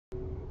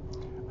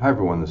Hi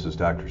everyone, this is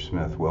Dr.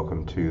 Smith.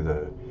 Welcome to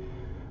the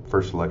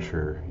first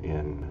lecture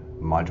in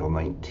Module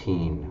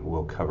 19.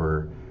 We'll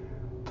cover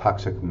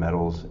toxic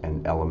metals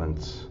and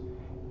elements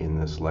in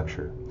this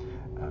lecture.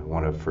 I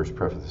want to first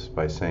preface this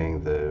by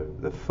saying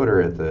the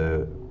footer at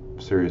the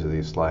series of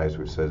these slides,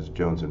 which says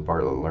Jones and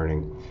Bartlett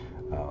Learning,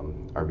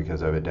 are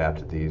because I've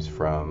adapted these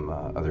from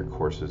other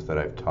courses that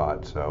I've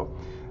taught. So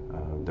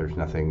there's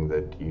nothing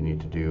that you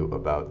need to do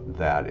about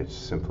that. It's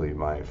simply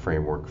my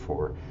framework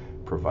for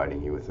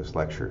providing you with this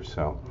lecture.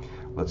 So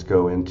let's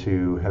go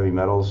into heavy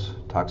metals,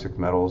 toxic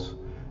metals,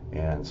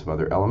 and some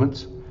other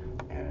elements,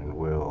 and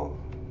we'll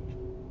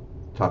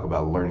talk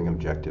about learning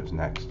objectives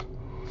next.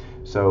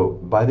 So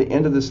by the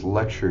end of this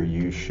lecture,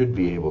 you should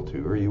be able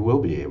to, or you will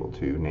be able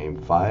to, name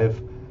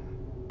 5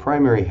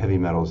 primary heavy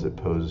metals that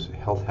pose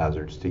health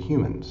hazards to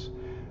humans.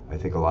 I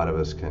think a lot of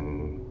us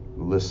can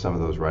list some of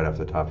those right off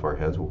the top of our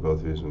heads. We'll go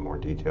through some more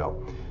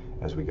detail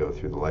as we go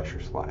through the lecture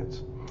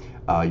slides.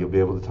 You'll be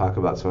able to talk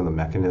about some of the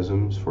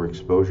mechanisms for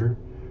exposure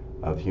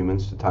of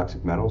humans to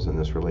toxic metals, and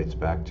this relates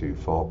back to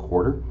fall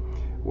quarter,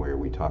 where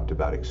we talked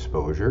about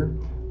exposure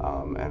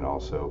and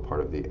also part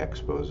of the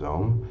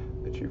exposome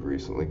that you've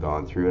recently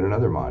gone through in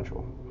another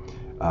module.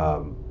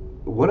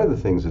 One of the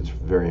things that's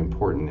very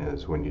important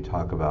is when you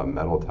talk about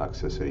metal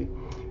toxicity,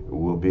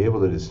 we'll be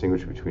able to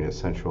distinguish between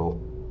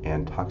essential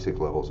and toxic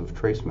levels of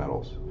trace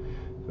metals.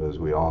 So as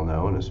we all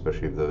know, and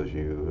especially of those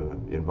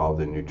you involved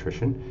in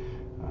nutrition,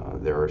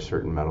 there are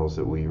certain metals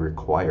that we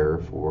require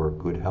for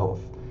good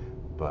health.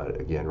 But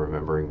again,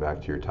 remembering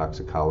back to your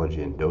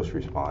toxicology and dose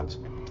response,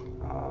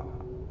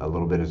 a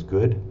little bit is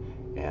good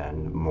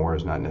and more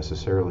is not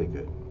necessarily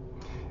good.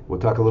 We'll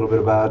talk a little bit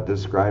about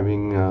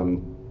describing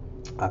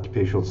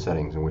occupational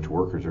settings in which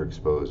workers are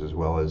exposed, as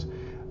well as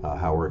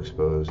how we're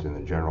exposed in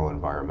the general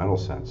environmental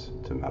sense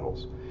to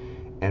metals.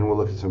 And we'll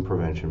look at some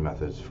prevention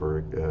methods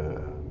for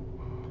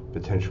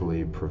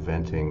potentially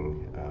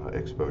preventing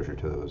exposure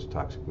to those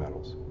toxic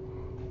metals.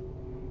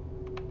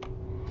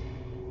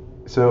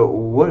 So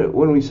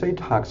when we say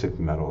toxic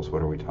metals,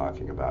 what are we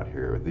talking about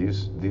here?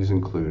 These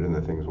include, and the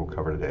things we'll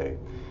cover today,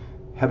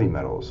 heavy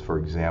metals, for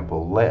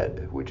example,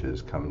 lead, which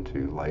has come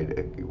to light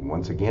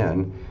once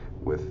again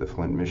with the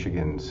Flint,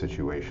 Michigan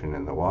situation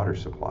in the water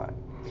supply.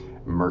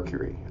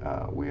 Mercury,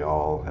 we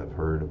all have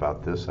heard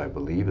about this, I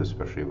believe,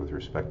 especially with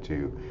respect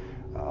to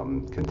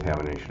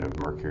contamination of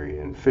mercury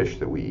in fish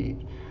that we eat.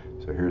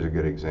 So here's a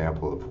good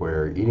example of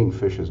where eating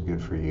fish is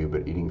good for you,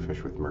 but eating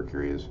fish with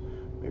mercury is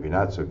maybe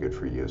not so good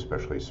for you,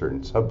 especially certain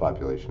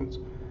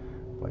subpopulations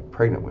like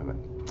pregnant women.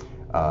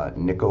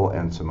 Nickel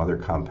and some other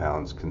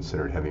compounds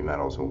considered heavy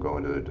metals. We'll go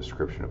into the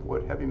description of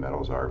what heavy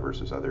metals are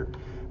versus other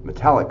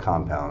metallic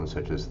compounds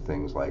such as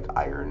things like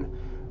iron,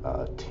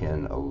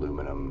 tin,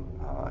 aluminum,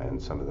 and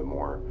some of the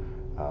more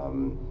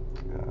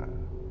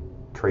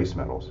trace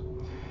metals.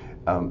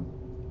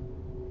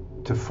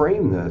 To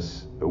frame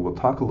this, we'll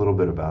talk a little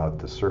bit about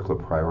the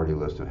CERCLA priority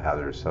list of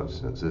hazardous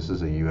substances. This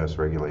is a U.S.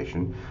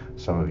 regulation.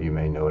 Some of you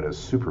may know it as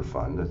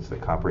Superfund. It's the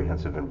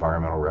Comprehensive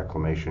Environmental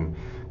Reclamation,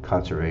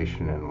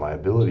 Conservation, and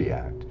Liability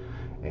Act,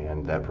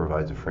 and that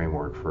provides a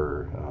framework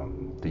for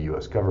the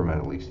U.S.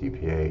 government, at least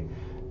EPA,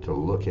 to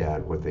look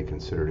at what they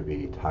consider to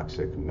be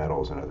toxic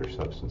metals and other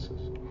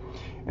substances.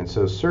 And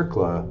so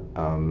CERCLA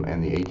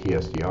and the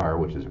ATSDR,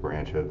 which is a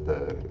branch of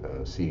the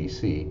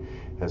CDC,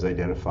 has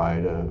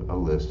identified a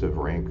list of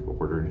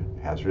rank-ordered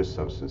hazardous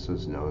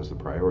substances known as the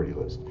priority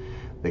list.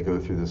 They go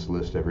through this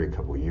list every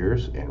couple of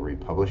years and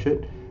republish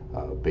it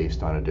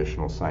based on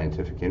additional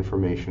scientific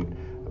information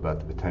about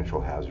the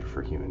potential hazard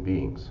for human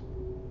beings.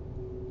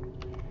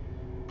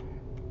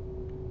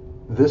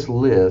 This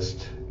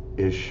list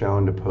is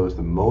shown to pose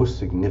the most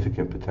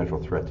significant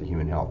potential threat to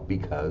human health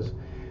because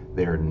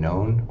they are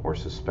known or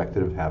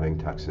suspected of having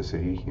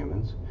toxicity to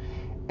humans,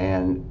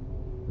 and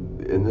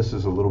this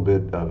is a little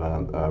bit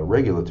of a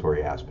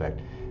regulatory aspect.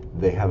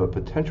 They have a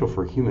potential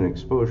for human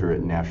exposure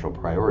at national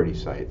priority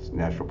sites,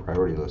 national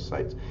priority list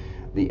sites.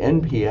 The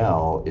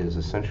NPL is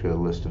essentially a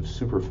list of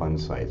Superfund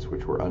sites,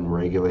 which were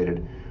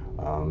unregulated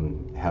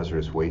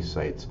hazardous waste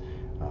sites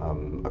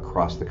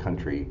across the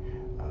country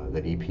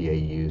that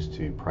EPA used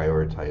to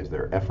prioritize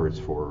their efforts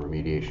for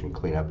remediation,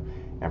 cleanup,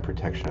 and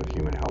protection of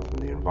human health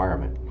and the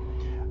environment.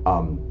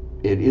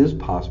 It is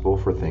possible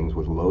for things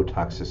with low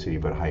toxicity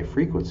but high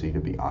frequency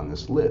to be on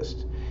this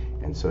list.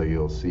 And so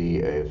you'll see,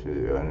 if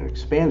on an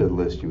expanded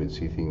list, you would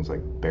see things like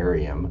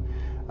barium,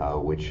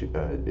 which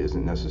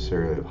isn't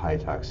necessarily of high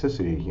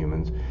toxicity to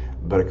humans,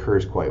 but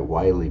occurs quite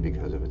widely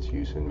because of its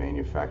use in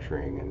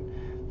manufacturing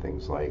and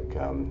things like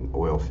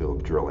oil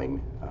field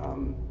drilling.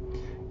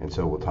 And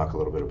so we'll talk a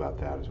little bit about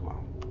that as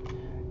well.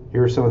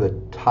 Here are some of the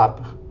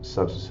top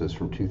substances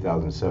from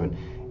 2007.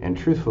 And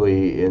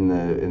truthfully, in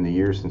the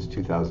years since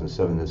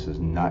 2007, this has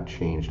not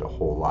changed a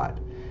whole lot.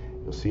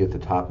 You'll see at the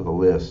top of the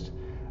list,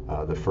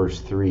 the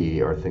first 3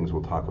 are things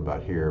we'll talk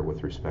about here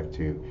with respect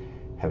to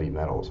heavy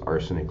metals: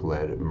 arsenic,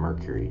 lead,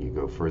 mercury. You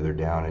go further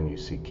down and you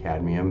see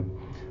cadmium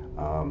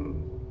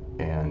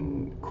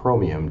and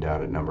chromium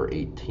down at number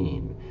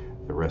 18.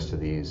 The rest of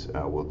these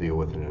we'll deal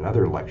with in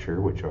another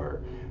lecture, which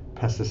are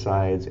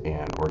pesticides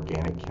and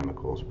organic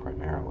chemicals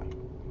primarily.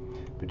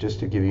 But just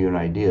to give you an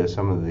idea,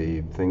 some of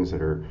the things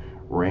that are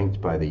ranked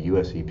by the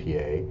US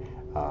EPA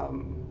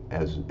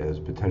as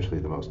potentially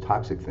the most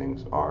toxic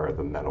things are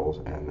the metals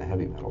and the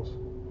heavy metals.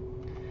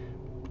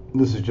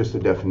 This is just a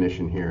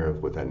definition here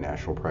of what that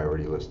national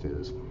priority list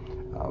is.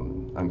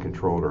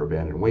 Uncontrolled or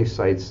abandoned waste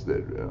sites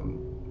that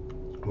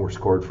were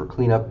scored for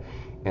cleanup,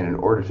 and in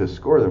order to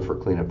score them for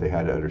cleanup, they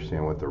had to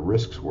understand what the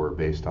risks were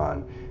based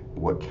on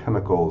what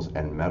chemicals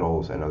and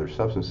metals and other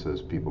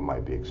substances people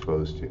might be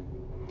exposed to.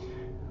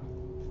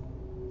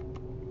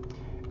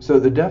 So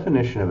the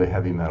definition of a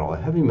heavy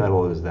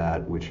metal is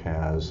that which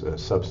has a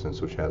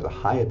substance which has a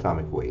high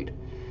atomic weight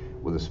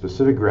with a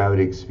specific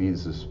gravity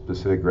exceeds the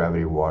specific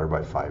gravity of water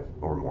by 5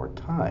 or more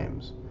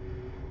times.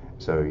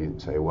 So you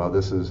say, well,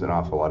 this is an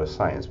awful lot of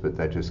science, but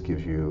that just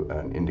gives you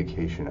an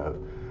indication of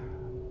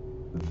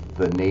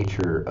the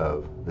nature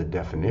of the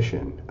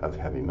definition of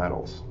heavy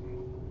metals.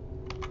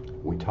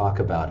 We talk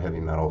about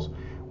heavy metals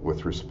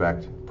with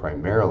respect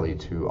primarily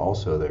to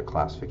also their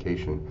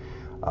classification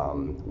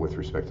with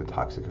respect to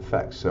toxic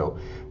effects. So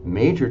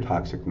major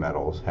toxic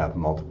metals have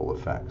multiple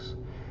effects.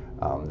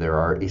 There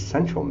are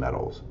essential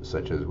metals,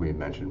 such as we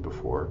mentioned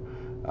before.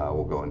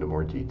 We'll go into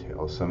more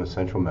detail. Some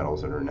essential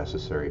metals that are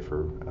necessary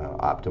for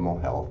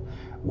optimal health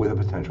with a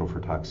potential for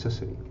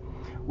toxicity.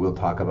 We'll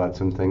talk about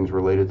some things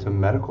related to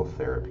medical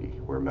therapy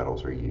where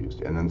metals are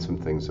used, and then some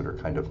things that are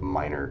kind of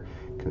minor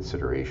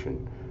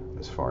consideration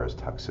as far as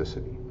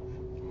toxicity.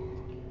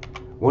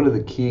 One of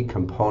the key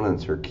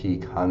components or key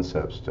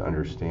concepts to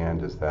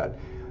understand is that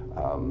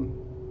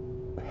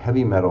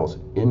heavy metals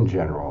in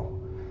general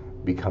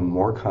become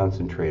more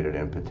concentrated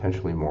and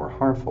potentially more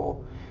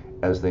harmful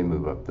as they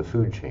move up the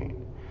food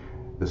chain.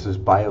 This is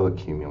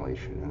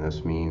bioaccumulation, and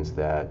this means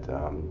that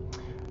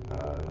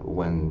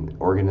when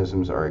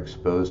organisms are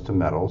exposed to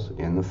metals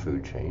in the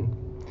food chain,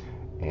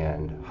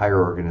 and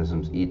higher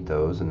organisms eat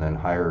those, and then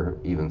higher,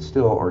 even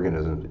still,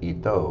 organisms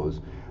eat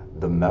those,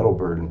 the metal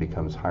burden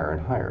becomes higher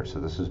and higher. So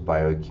this is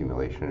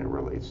bioaccumulation, and it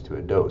relates to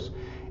a dose.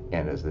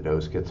 And as the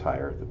dose gets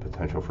higher, the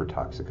potential for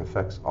toxic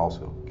effects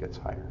also gets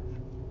higher.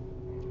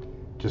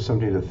 Just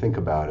something to think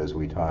about as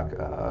we talk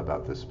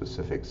about the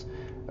specifics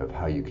of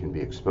how you can be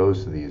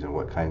exposed to these and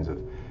what kinds of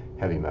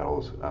heavy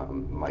metals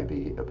might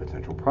be a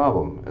potential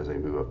problem as they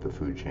move up the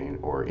food chain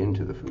or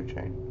into the food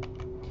chain.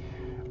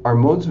 Our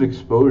modes of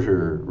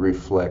exposure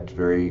reflect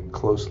very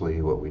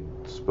closely what we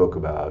spoke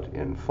about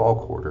in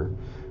fall quarter.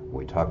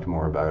 We talked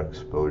more about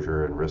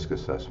exposure and risk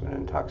assessment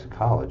and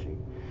toxicology.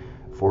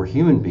 For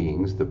human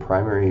beings, the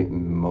primary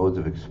modes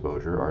of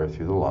exposure are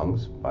through the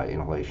lungs by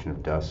inhalation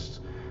of dusts,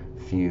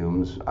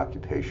 fumes,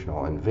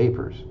 occupational, and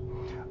vapors.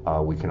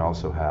 We can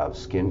also have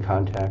skin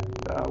contact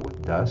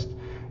with dust.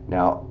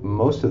 Now,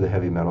 most of the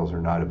heavy metals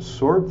are not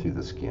absorbed through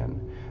the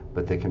skin,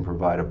 but they can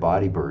provide a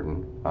body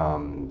burden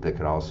that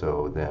can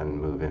also then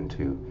move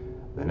into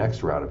the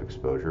next route of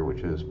exposure, which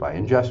is by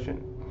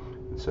ingestion.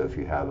 And so if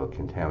you have a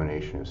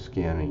contamination of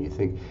skin, and you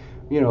think,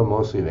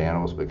 mostly of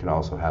animals, but it can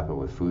also happen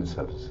with food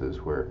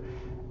substances where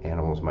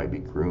animals might be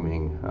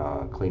grooming,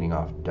 cleaning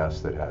off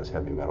dust that has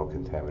heavy metal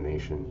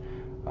contamination.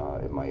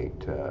 It might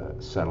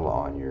settle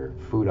on your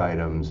food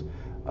items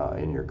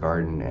in your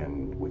garden,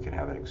 and we can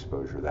have an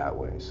exposure that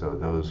way. So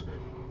those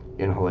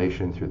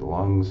inhalation through the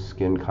lungs,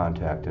 skin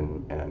contact,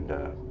 and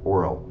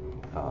oral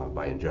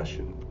by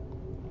ingestion.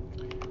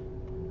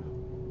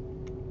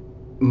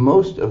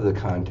 Most of the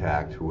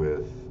contact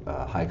with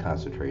high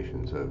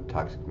concentrations of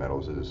toxic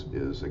metals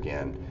is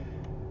again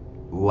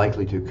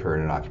likely to occur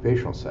in an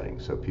occupational setting.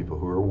 So people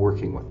who are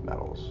working with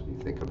metals, you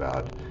think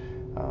about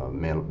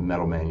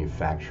metal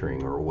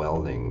manufacturing or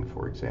welding,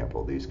 for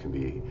example. These can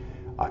be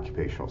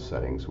occupational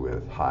settings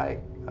with high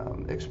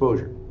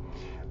exposure.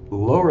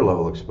 Lower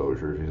level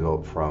exposures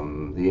result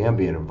from the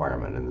ambient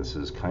environment, and this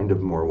is kind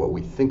of more what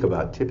we think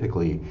about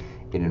typically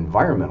in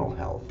environmental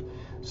health.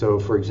 So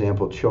for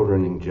example,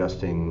 children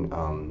ingesting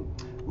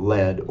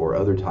lead or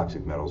other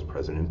toxic metals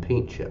present in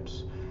paint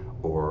chips,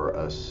 or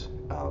us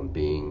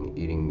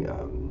eating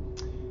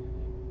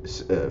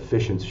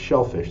fish and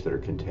shellfish that are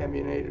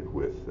contaminated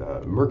with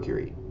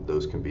mercury.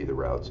 Those can be the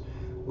routes.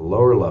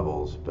 Lower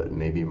levels, but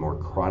maybe more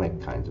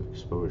chronic kinds of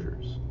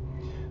exposures.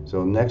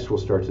 So next we'll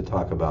start to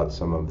talk about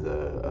some of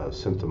the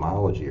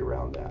symptomology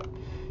around that.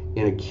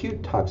 In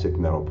acute toxic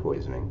metal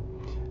poisoning,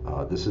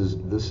 this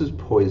is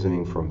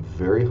poisoning from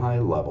very high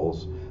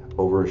levels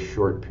over a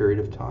short period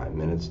of time,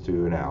 minutes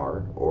to an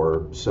hour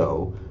or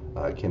so.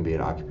 It can be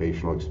an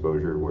occupational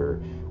exposure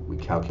where we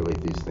calculate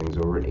these things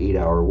over an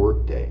 8-hour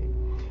workday.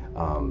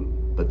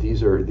 But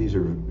these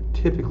are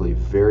typically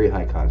very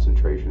high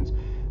concentrations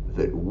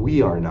that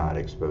we are not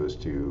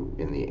exposed to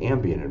in the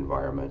ambient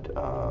environment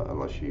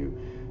unless you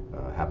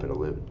happen to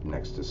live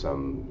next to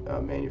some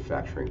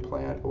manufacturing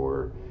plant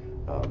or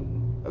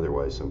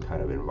otherwise some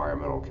kind of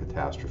environmental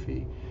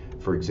catastrophe.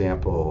 For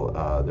example,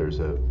 there's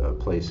a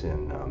place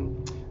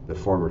in the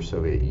former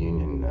Soviet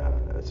Union,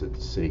 it's a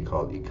city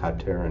called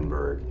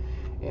Yekaterinburg,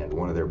 and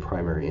one of their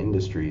primary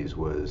industries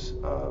was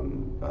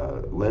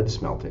lead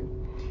smelting.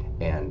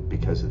 And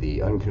because of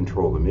the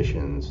uncontrolled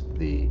emissions,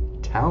 the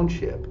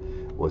township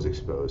was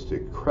exposed to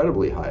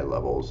incredibly high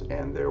levels,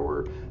 and there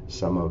were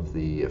some of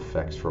the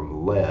effects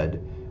from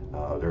lead,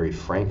 very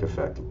frank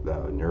effect,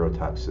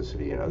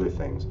 neurotoxicity and other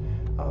things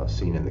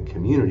seen in the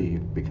community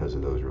because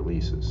of those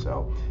releases.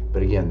 So,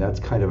 but again, that's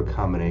kind of a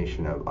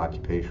combination of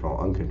occupational,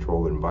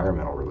 uncontrolled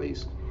environmental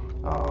release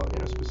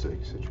in a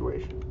specific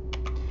situation.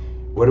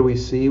 What do we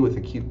see with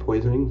acute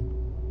poisoning?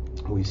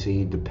 We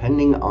see,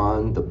 depending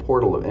on the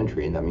portal of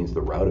entry, and that means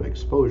the route of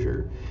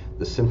exposure,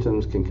 the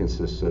symptoms can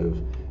consist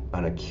of,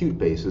 on acute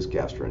basis,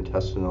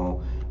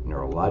 gastrointestinal,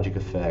 neurologic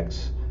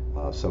effects.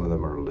 Some of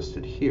them are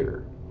listed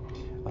here.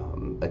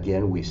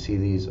 Again, we see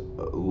these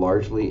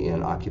largely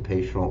in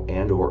occupational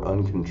and or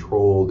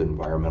uncontrolled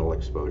environmental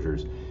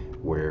exposures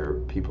where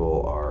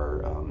people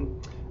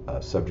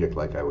are subject,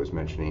 like I was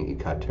mentioning,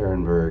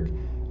 Ekaterinburg,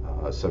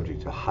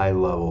 subject to high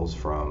levels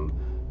from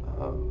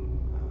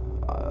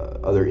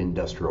other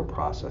industrial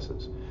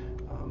processes.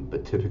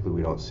 But typically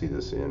we don't see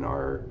this in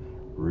our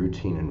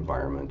routine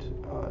environment.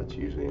 It's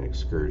usually an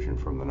excursion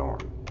from the norm.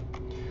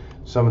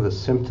 Some of the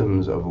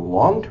symptoms of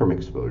long-term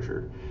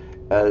exposure,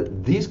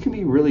 these can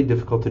be really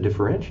difficult to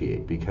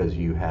differentiate because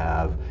you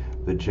have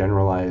the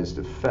generalized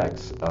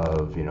effects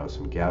of,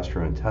 some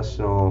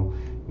gastrointestinal,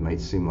 it might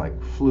seem like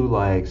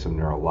flu-like, some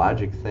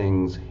neurologic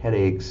things,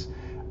 headaches,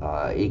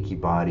 achy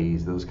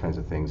bodies, those kinds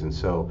of things. And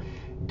so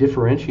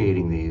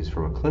differentiating these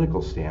from a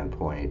clinical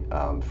standpoint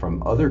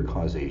from other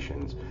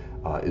causations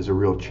is a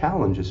real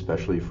challenge,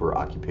 especially for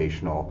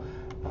occupational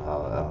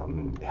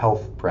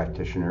health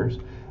practitioners,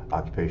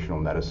 occupational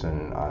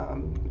medicine,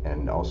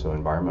 and also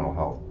environmental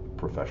health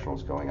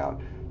professionals going out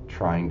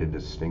trying to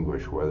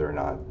distinguish whether or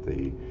not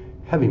the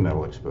heavy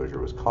metal exposure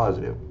was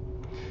causative.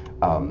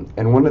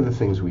 And one of the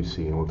things we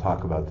see, and we'll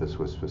talk about this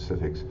with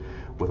specifics,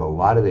 with a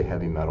lot of the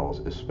heavy metals,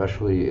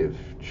 especially if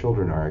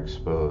children are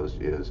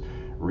exposed, is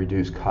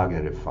reduced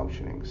cognitive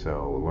functioning,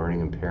 so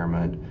learning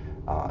impairment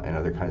and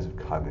other kinds of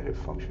cognitive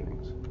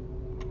functionings.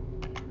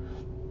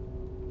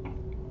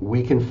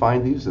 We can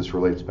find these, this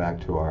relates back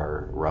to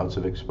our routes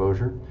of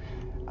exposure,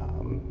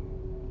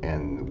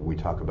 and we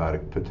talk about a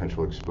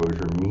potential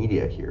exposure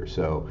media here,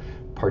 so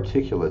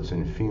particulates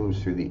and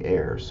fumes through the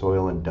air,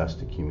 soil and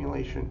dust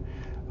accumulation,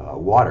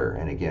 water,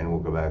 and again we'll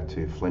go back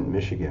to Flint,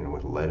 Michigan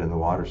with lead in the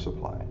water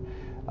supply,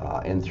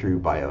 and through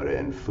biota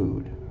and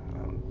food.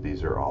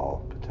 These are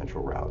all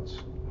potential routes.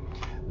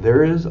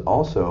 There is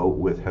also,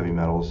 with heavy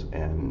metals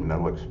and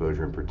metal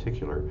exposure in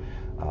particular,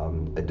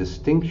 a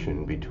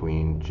distinction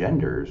between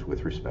genders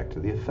with respect to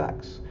the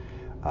effects.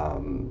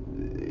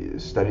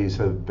 Studies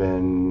have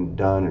been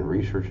done and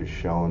research has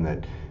shown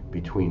that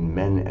between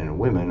men and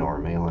women, or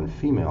male and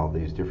female,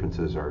 these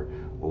differences are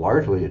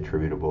largely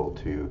attributable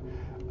to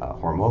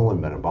hormonal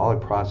and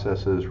metabolic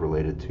processes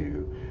related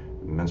to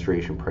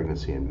menstruation,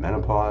 pregnancy, and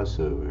menopause,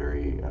 so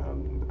very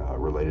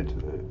related to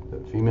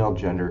the female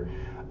gender.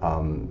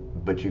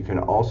 But you can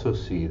also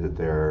see that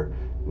there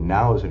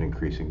now is an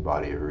increasing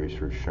body of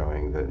research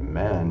showing that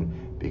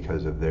men,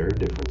 because of their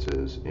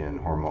differences in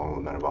hormonal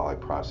and metabolic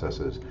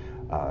processes,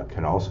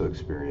 can also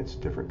experience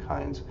different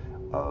kinds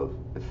of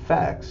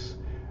effects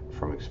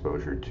from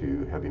exposure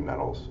to heavy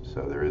metals.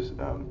 So there is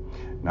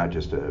not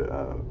just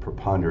a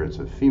preponderance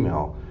of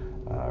female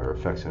or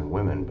effects in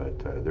women,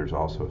 but there's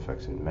also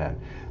effects in men.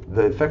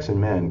 The effects in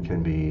men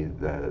can be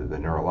the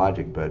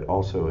neurologic, but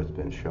also it's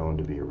been shown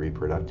to be a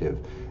reproductive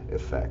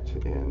effect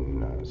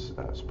in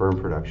sperm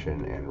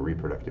production and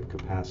reproductive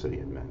capacity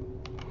in men.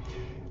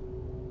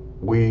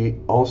 We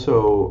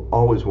also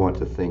always want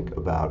to think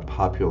about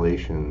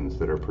populations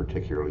that are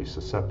particularly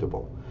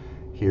susceptible.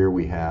 Here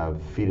we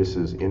have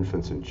fetuses,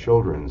 infants, and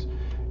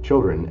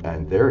children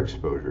and their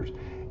exposures.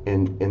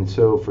 And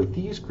so for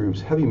these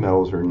groups, heavy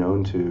metals are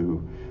known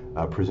to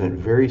present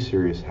very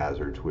serious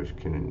hazards, which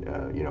can,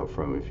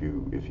 from if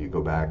you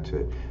go back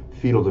to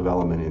fetal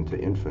development into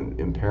infant,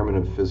 impairment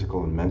of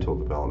physical and mental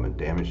development,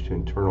 damage to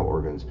internal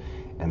organs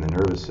and the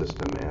nervous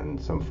system,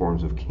 and some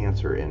forms of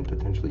cancer and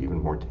potentially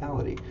even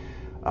mortality.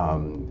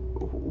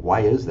 Why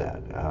is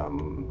that?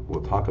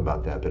 We'll talk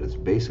about that, but it's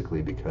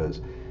basically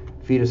because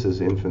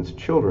fetuses, infants,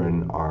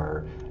 children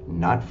are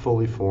not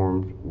fully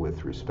formed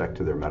with respect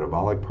to their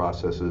metabolic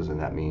processes, and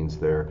that means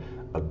their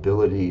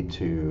ability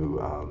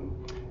to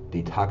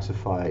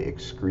detoxify,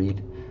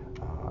 excrete,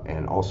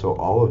 and also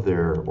all of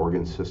their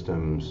organ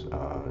systems,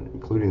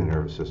 including the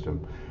nervous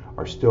system,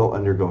 are still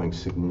undergoing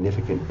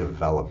significant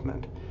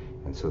development.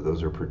 And so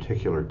those are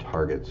particular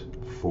targets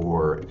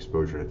for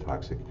exposure to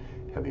toxic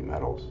heavy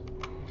metals.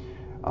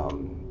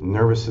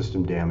 Nervous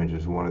system damage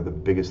is one of the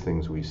biggest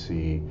things we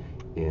see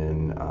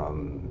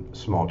in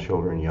small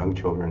children, young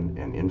children,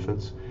 and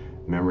infants.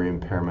 Memory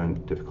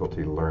impairment,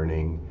 difficulty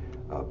learning,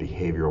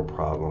 behavioral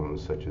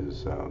problems such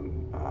as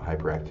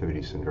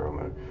hyperactivity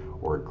syndrome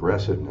or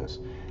aggressiveness.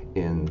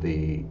 In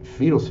the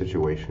fetal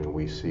situation,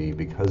 we see,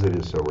 because it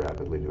is so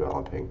rapidly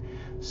developing,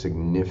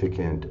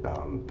 significant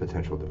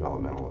potential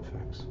developmental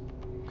effects.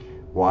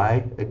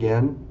 Why?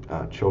 Again,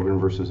 children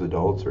versus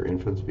adults or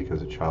infants,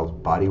 because a child's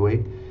body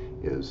weight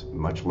is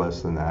much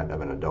less than that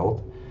of an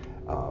adult.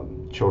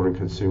 Children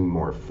consume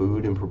more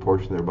food in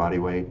proportion to their body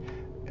weight,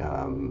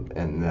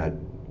 and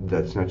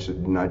that's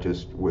not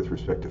just with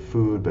respect to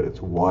food, but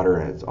it's water,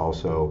 and it's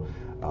also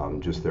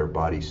just their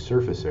body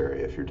surface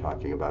area, if you're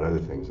talking about other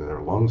things, in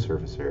their lung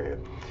surface area.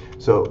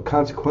 So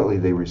consequently,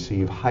 they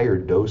receive higher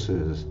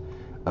doses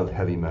of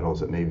heavy metals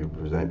that may be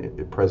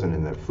present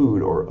in their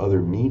food or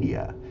other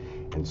media.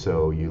 And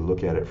so you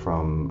look at it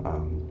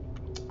from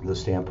the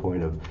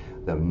standpoint of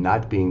them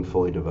not being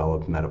fully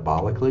developed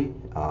metabolically,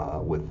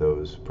 with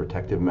those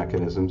protective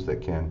mechanisms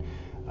that can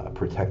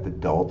protect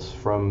adults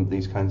from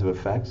these kinds of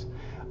effects,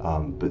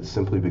 but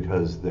simply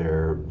because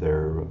their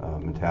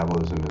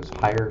metabolism is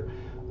higher,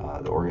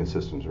 the organ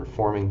systems are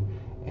forming,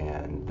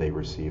 and they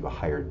receive a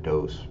higher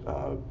dose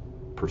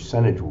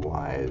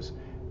percentage-wise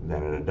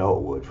than an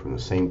adult would from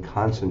the same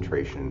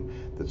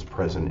concentration that's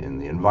present in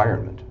the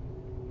environment.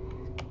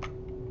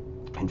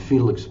 And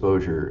fetal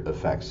exposure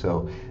effects.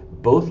 So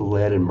both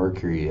lead and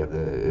mercury have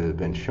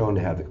been shown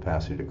to have the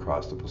capacity to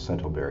cross the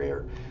placental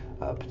barrier,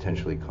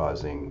 potentially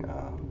causing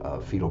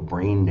fetal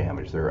brain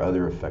damage. There are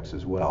other effects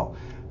as well.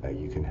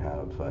 You can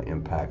have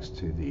impacts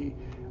to the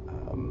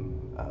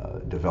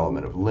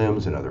development of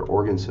limbs and other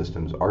organ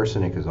systems.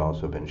 Arsenic has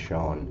also been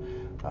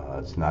shown,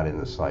 it's not in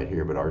the slide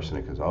here, but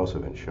arsenic has also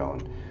been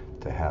shown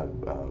to have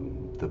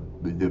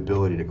the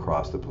ability to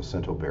cross the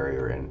placental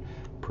barrier and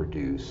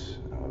produce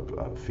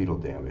fetal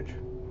damage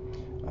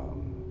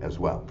as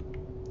well.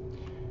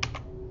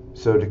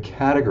 So to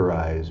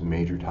categorize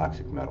major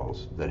toxic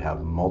metals that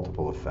have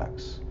multiple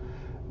effects,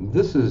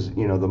 this is,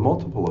 the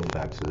multiple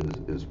effects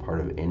is part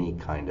of any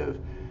kind of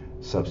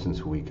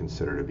substance we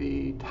consider to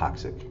be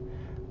toxic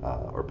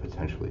or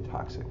potentially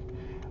toxic.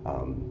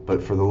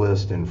 But for the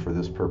list and for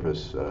this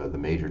purpose, the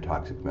major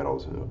toxic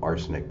metals are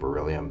arsenic,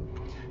 beryllium,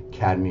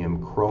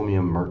 cadmium,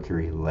 chromium,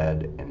 mercury,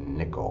 lead, and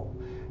nickel.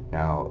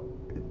 Now,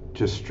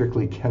 just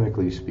strictly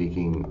chemically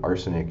speaking,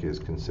 arsenic is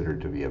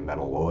considered to be a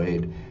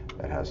metalloid.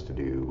 That has to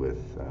do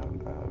with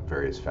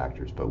various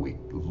factors, but we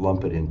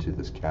lump it into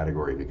this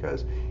category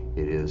because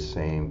it is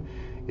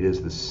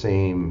the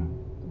same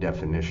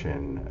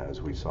definition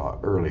as we saw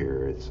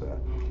earlier. It's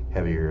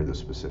heavier, the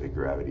specific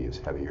gravity is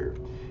heavier,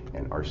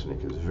 and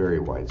arsenic is very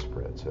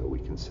widespread, so we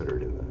consider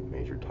it in the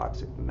major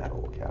toxic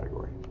metal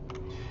category.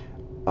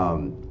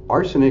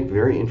 Arsenic,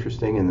 very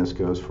interesting, and this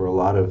goes for a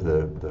lot of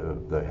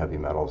the heavy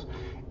metals.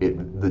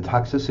 The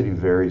toxicity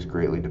varies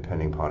greatly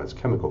depending upon its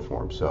chemical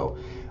form. So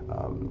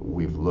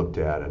we've looked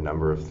at a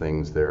number of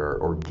things. There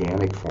are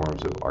organic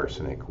forms of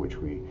arsenic, which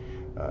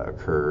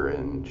occur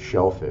in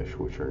shellfish,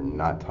 which are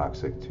not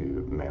toxic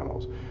to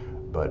mammals.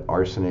 But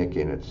arsenic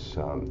in its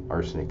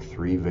arsenic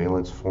 3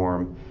 valence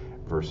form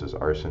versus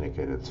arsenic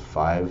in its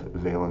 5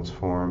 valence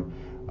form,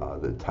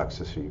 the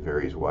toxicity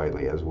varies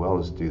widely, as well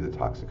as do the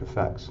toxic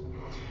effects.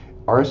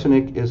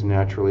 Arsenic is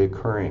naturally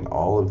occurring.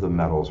 All of the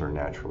metals are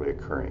naturally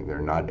occurring.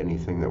 They're not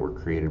anything that were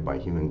created by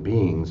human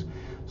beings,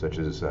 such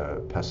as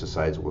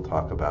pesticides we'll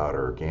talk about,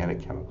 or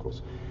organic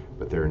chemicals,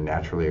 but they're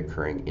naturally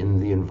occurring in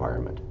the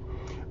environment.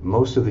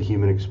 Most of the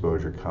human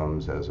exposure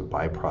comes as a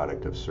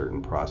byproduct of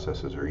certain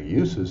processes or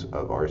uses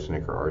of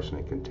arsenic or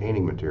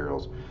arsenic-containing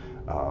materials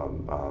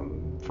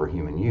for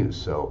human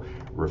use. So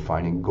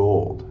refining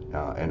gold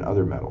and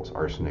other metals,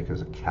 arsenic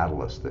is a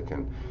catalyst that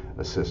can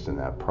assist in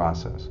that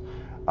process.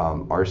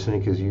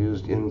 Arsenic is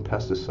used in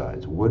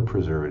pesticides, wood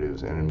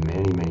preservatives, and in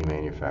many, many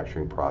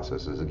manufacturing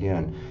processes,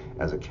 again,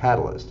 as a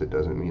catalyst. It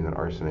doesn't mean that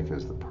arsenic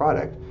is the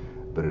product,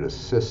 but it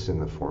assists in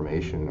the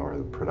formation or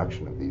the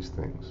production of these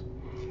things.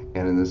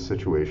 And in this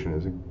situation,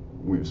 as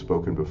we've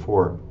spoken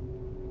before,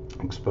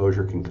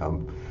 exposure can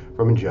come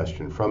from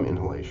ingestion, from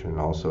inhalation, and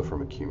also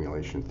from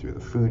accumulation through the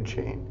food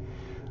chain.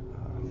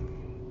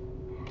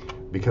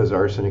 Because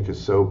arsenic is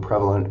so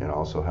prevalent and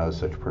also has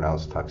such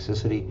pronounced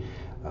toxicity,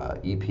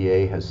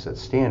 EPA has set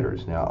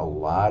standards. Now, a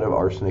lot of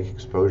arsenic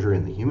exposure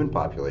in the human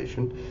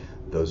population,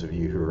 those of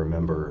you who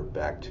remember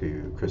back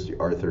to Christy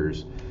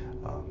Arthur's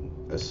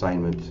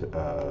assignment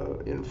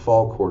in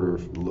fall quarter,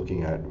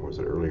 looking at, was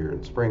it earlier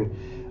in spring,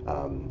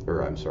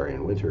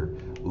 in winter,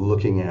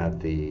 looking at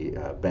the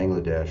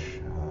Bangladesh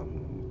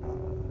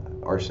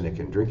arsenic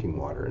in drinking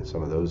water and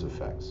some of those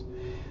effects.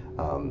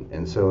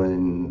 And so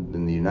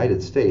in the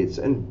United States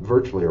and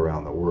virtually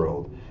around the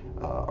world,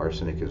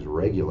 arsenic is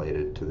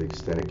regulated to the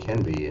extent it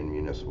can be in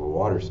municipal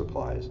water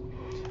supplies.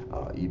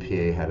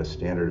 EPA had a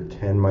standard of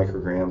 10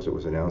 micrograms. It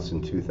was announced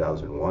in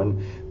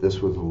 2001. This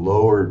was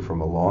lowered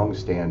from a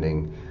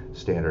long-standing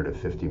standard of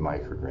 50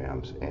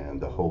 micrograms,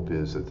 and the hope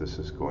is that this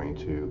is going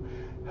to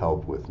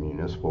help with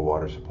municipal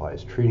water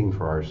supplies treating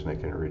for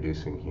arsenic and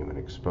reducing human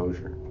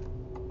exposure.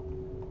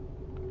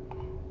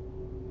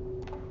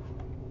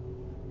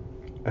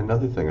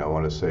 Another thing I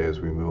want to say as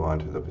we move on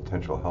to the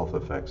potential health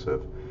effects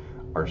of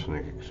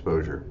arsenic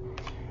exposure.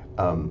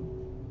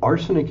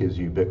 Arsenic is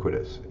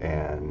ubiquitous,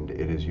 and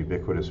it is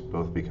ubiquitous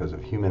both because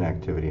of human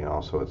activity and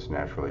also its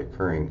naturally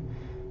occurring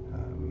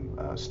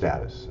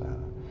status.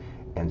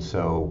 And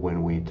so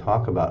when we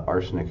talk about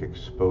arsenic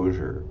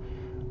exposure,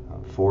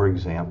 for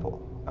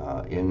example,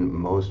 in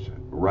most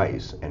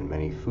rice and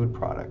many food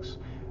products,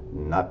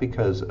 not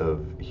because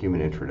of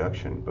human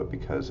introduction, but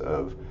because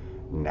of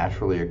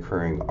naturally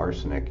occurring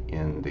arsenic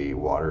in the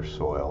water,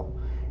 soil,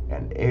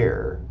 and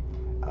air.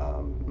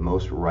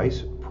 Most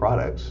rice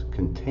products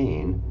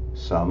contain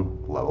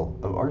some level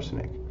of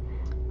arsenic.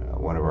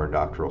 One of our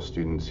doctoral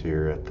students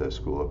here at the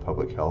School of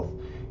Public Health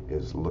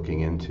is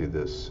looking into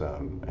this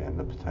and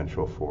the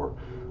potential for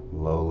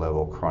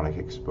low-level chronic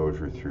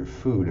exposure through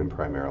food, and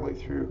primarily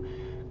through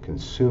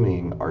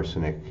consuming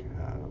arsenic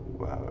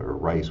or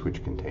rice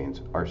which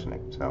contains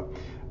arsenic. So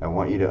I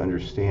want you to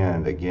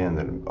understand again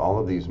that all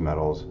of these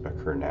metals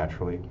occur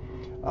naturally.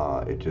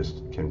 It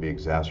just can be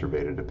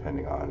exacerbated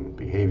depending on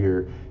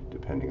behavior,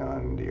 depending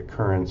on the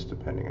occurrence,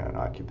 depending on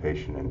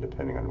occupation, and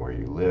depending on where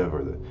you live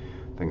or the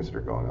things that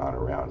are going on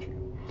around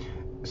you.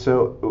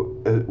 So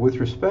with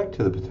respect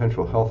to the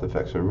potential health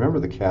effects, remember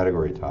the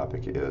category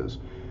topic is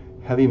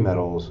heavy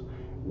metals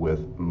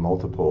with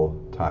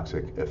multiple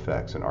toxic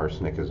effects, and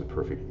arsenic is a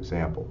perfect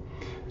example.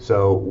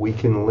 So we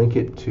can link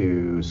it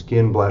to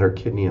skin, bladder,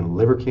 kidney, and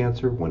liver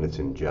cancer when it's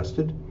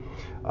ingested,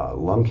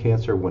 lung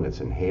cancer when it's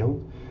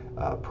inhaled,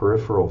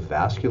 peripheral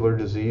vascular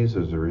disease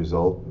as a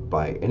result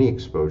by any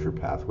exposure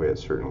pathway at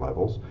certain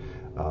levels,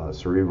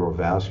 cerebral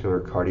vascular,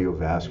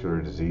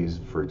 cardiovascular disease,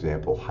 for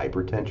example,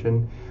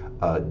 hypertension.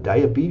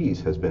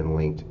 Diabetes has been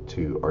linked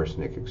to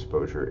arsenic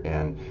exposure,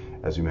 and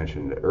as we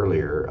mentioned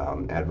earlier,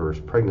 adverse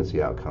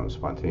pregnancy outcomes,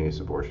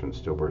 spontaneous abortion,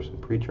 stillbirths, and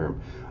preterm,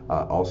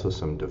 also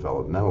some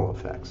developmental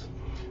effects.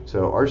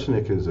 So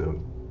arsenic is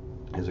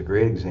a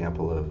great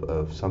example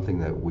of something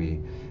that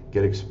we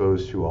get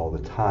exposed to all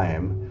the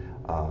time.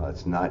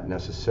 It's not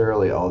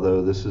necessarily,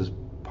 although this is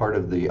part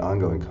of the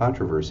ongoing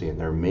controversy, and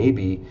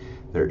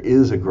there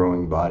is a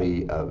growing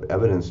body of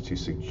evidence to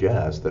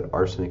suggest that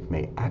arsenic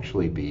may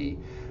actually be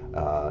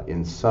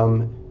in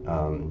some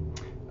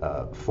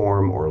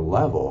form or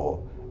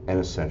level an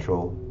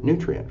essential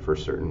nutrient for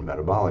certain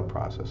metabolic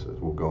processes.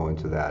 We'll go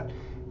into that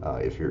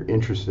if you're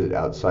interested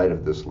outside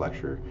of this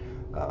lecture,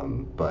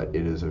 but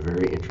it is a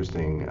very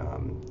interesting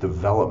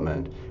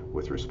development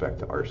with respect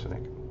to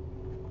arsenic.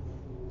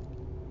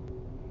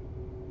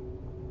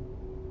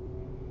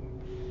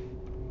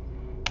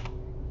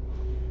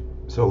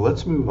 So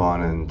let's move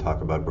on and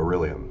talk about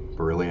beryllium.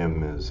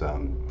 Beryllium is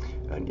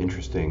an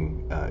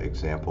interesting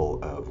example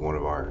of one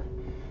of our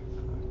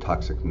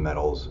toxic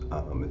metals.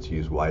 It's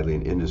used widely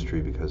in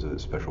industry because of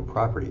its special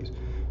properties.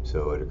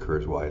 So it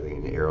occurs widely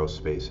in the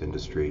aerospace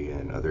industry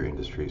and other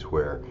industries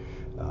where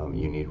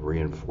you need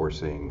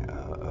reinforcing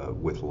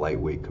with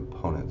lightweight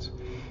components.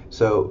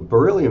 So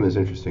beryllium is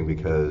interesting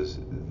because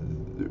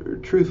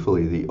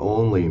truthfully the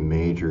only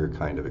major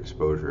kind of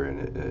exposure in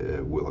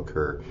it will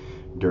occur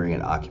during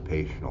an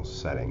occupational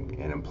setting,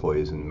 and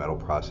employees in metal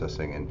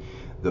processing and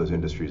those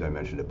industries I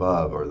mentioned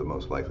above are the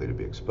most likely to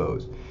be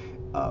exposed.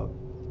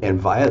 And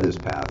via this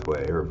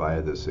pathway, or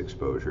via this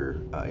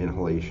exposure,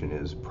 inhalation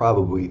is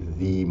probably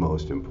the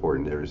most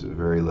important. There's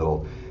very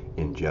little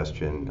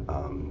ingestion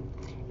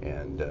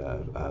and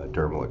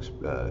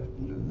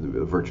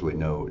virtually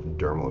no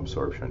dermal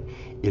absorption.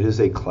 It is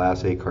a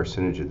Class A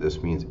carcinogen.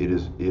 This means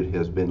it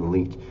has been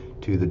linked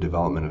to the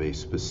development of a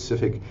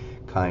specific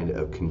kind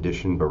of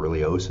condition,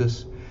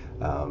 berylliosis,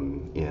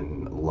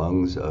 in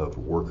lungs of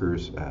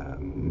workers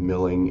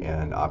milling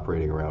and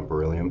operating around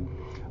beryllium.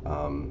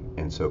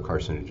 And so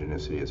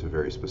carcinogenicity is a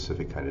very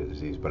specific kind of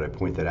disease. But I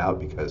point that out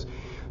because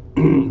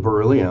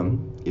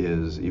beryllium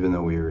is, even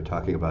though we were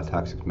talking about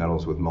toxic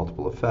metals with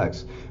multiple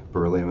effects,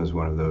 beryllium is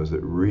one of those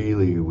that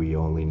really we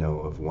only know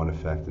of one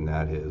effect, and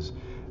that is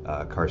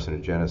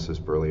carcinogenesis,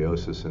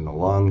 berylliosis in the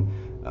lung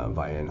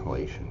via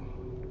inhalation.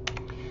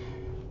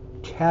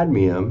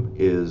 Cadmium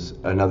is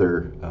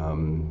another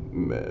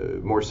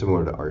more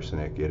similar to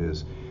arsenic. It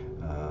is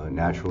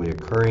naturally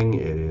occurring.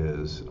 It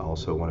is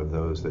also one of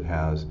those that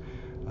has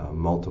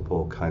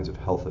multiple kinds of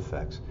health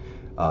effects.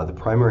 The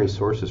primary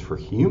sources for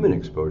human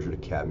exposure to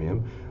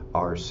cadmium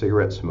are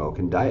cigarette smoke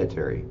and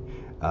dietary.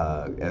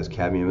 As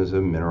cadmium is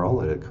a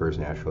mineral, it occurs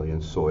naturally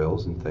in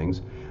soils and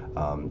things.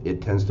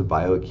 It tends to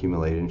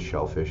bioaccumulate in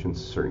shellfish and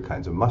certain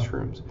kinds of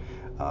mushrooms.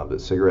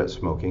 But cigarette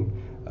smoking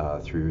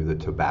through the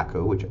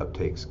tobacco, which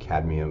uptakes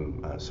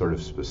cadmium sort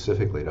of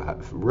specifically to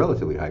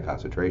relatively high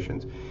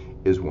concentrations,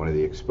 is one of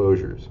the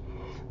exposures.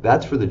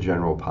 That's for the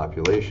general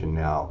population.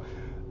 Now,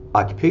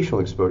 occupational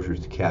exposures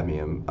to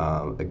cadmium,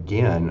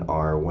 again,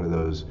 are one of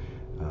those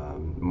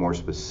more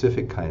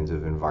specific kinds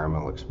of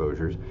environmental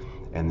exposures,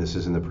 and this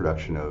is in the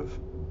production of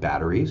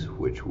batteries,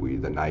 which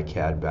the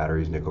NiCad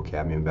batteries, nickel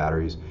cadmium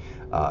batteries.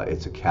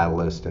 It's a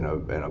catalyst and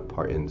a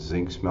part in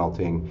zinc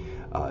smelting.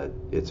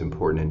 It's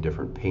important in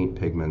different paint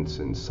pigments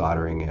and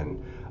soldering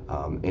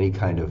and any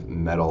kind of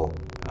metal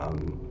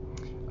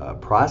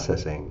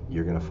processing.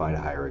 You're going to find a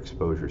higher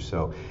exposure.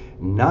 So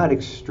not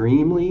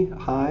extremely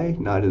high,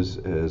 not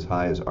as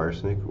high as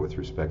arsenic with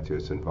respect to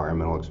its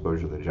environmental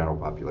exposure to the general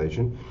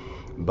population,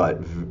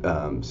 but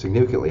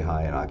significantly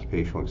high in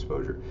occupational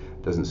exposure.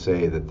 Doesn't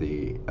say that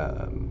the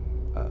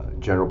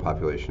general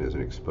population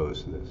isn't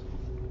exposed to this.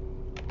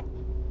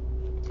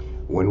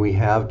 When we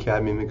have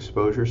cadmium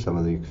exposure, some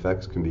of the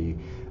effects can be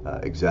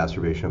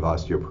exacerbation of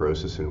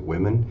osteoporosis in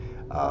women.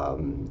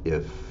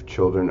 If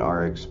children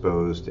are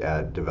exposed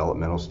at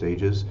developmental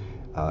stages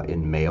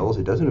in males,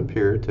 it doesn't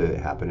appear to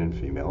happen in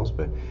females,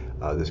 but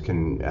this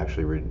can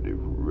actually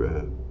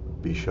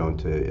be shown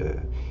to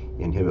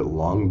inhibit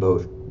long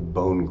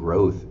bone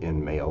growth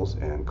in males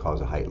and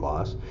cause a height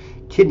loss.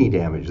 Kidney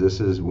damage, this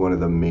is one of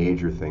the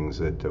major things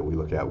that we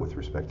look at with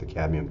respect to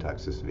cadmium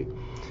toxicity,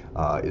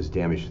 is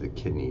damage to the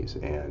kidneys,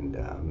 and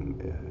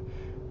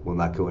we'll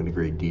not go into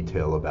great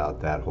detail about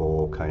that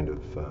whole kind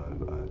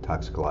of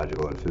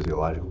toxicological and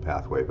physiological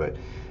pathway, but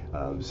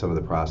some of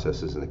the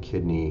processes in the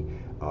kidney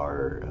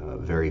are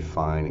very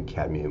fine, and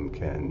cadmium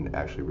can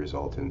actually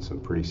result in some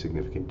pretty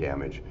significant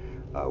damage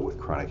with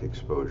chronic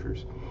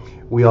exposures.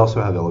 We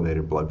also have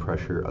elevated blood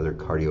pressure, other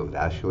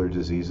cardiovascular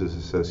diseases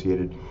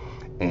associated,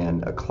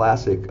 and a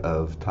classic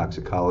of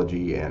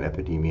toxicology and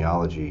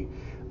epidemiology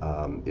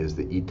is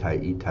the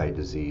itai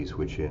disease,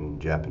 which in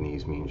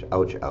Japanese means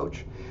ouch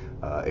ouch,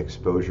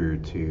 exposure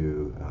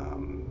to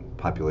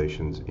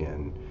populations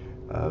in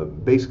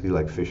basically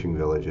like fishing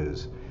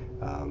villages,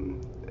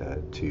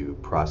 to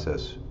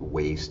process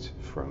waste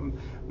from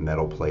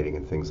metal plating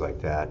and things like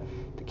that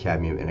to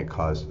cadmium, and it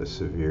caused a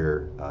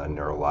severe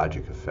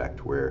neurologic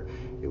effect where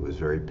it was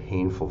very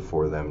painful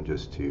for them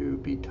just to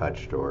be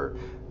touched, or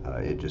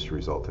it just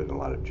resulted in a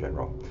lot of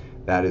general.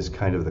 That is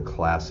kind of the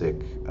classic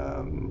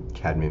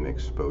cadmium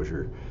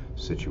exposure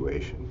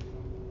situation.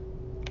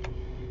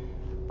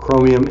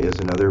 Chromium is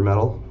another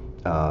metal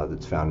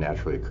that's found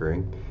naturally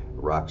occurring,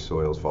 rock,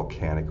 soils,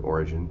 volcanic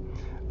origin.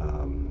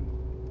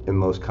 In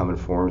most common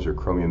forms are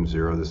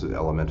chromium-0, this is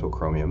elemental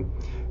chromium.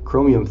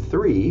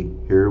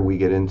 Chromium-3, here we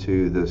get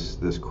into this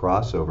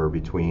crossover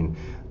between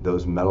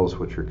those metals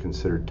which are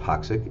considered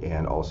toxic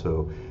and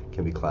also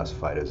can be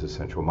classified as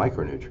essential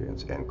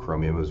micronutrients, and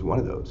chromium is one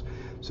of those.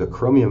 So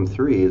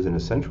chromium-3 is an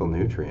essential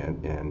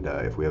nutrient, and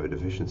if we have a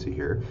deficiency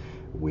here,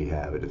 we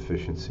have a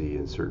deficiency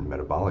in certain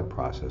metabolic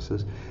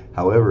processes.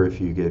 However,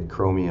 if you get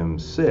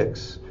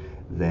chromium-6,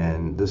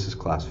 then this is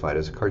classified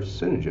as a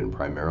carcinogen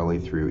primarily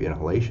through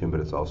inhalation,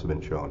 but it's also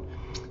been shown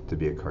to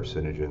be a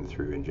carcinogen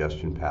through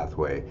ingestion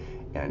pathway,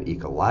 and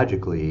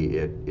ecologically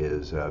it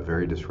is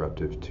very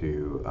disruptive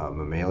to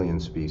mammalian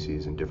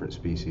species and different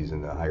species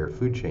in the higher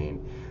food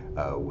chain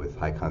with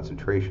high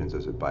concentrations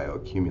as it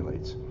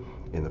bioaccumulates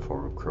in the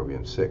form of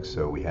chromium-6.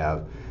 So we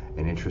have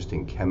an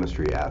interesting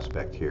chemistry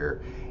aspect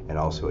here and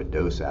also a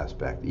dose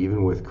aspect.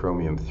 Even with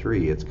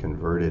chromium-3, it's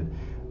converted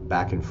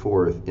back and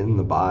forth in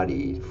the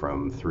body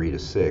from 3 to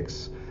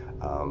 6,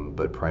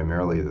 but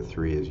primarily the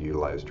 3 is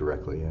utilized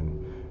directly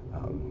in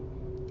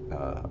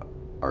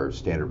our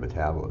standard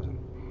metabolism.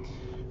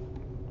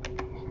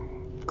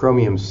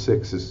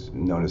 Chromium-6 is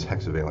known as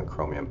hexavalent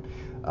chromium.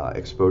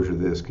 Exposure to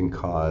this can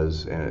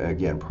cause, and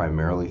again,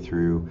 primarily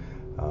through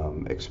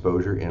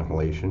exposure,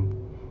 inhalation.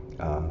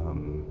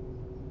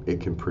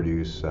 It can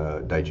produce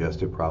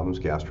digestive problems,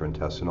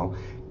 gastrointestinal,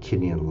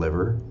 kidney and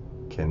liver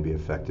can be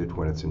affected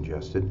when it's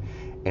ingested.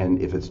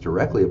 And if it's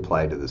directly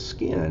applied to the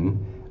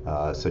skin,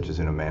 such as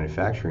in a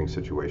manufacturing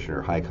situation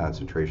or high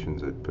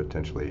concentrations at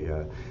potentially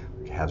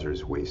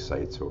hazardous waste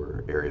sites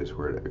or areas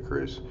where it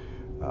occurs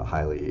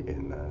highly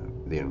in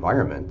the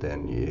environment,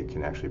 then it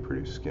can actually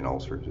produce skin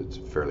ulcers. It's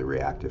a fairly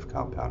reactive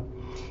compound.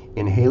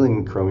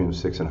 Inhaling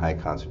chromium-6 in high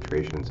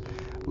concentrations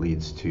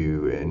leads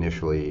to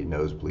initially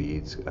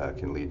nosebleeds,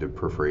 can lead to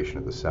perforation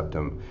of the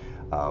septum,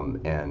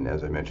 and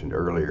as I mentioned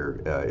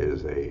earlier, it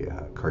is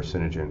a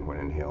carcinogen when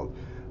inhaled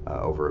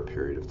over a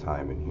period of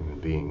time in human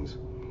beings.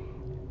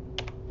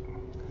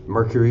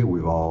 Mercury,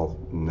 we've all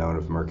known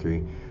of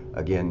mercury.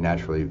 Again,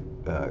 naturally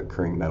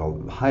occurring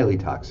metal, highly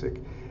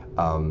toxic.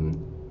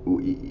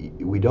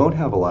 We don't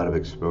have a lot of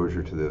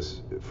exposure to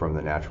this from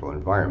the natural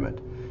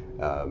environment.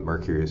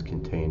 Mercury is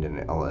contained in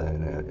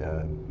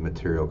a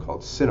material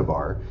called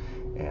cinnabar,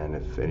 and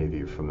if any of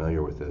you are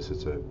familiar with this,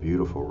 it's a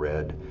beautiful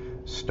red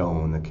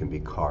stone that can be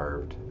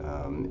carved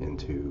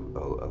into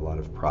a lot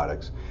of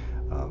products.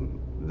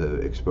 The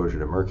exposure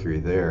to mercury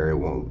there, it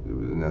won't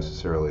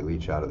necessarily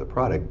leach out of the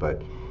product,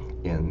 but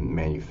in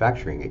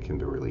manufacturing it can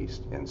be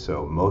released, and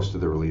so most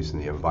of the release in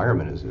the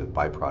environment is a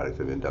byproduct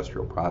of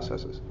industrial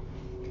processes.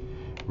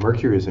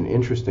 Mercury is an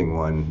interesting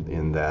one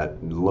in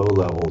that low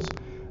levels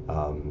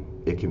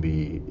it can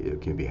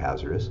be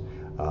hazardous.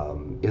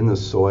 In the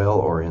soil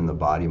or in the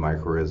body,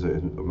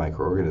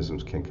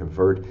 microorganisms can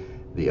convert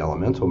the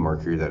elemental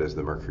mercury, that is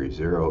the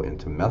mercury-0,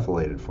 into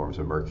methylated forms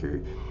of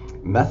mercury.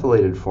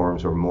 Methylated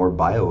forms are more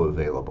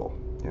bioavailable,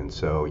 and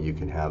so you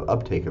can have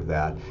uptake of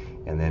that,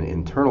 and then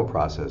internal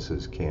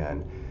processes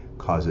can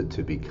cause it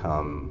to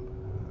become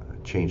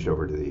changed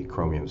over to the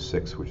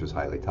chromium-6, which is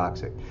highly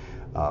toxic.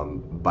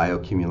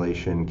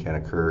 Bioaccumulation can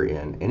occur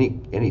in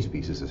any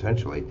species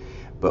essentially,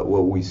 but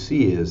what we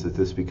see is that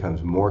this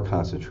becomes more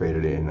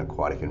concentrated in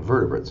aquatic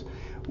invertebrates.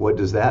 What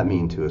does that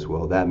mean to us?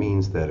 Well, that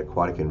means that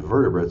aquatic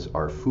invertebrates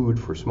are food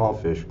for small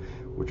fish,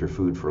 which are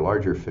food for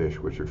larger fish,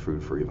 which are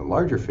food for even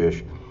larger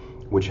fish,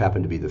 which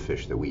happen to be the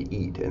fish that we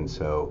eat. And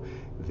so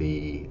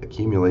the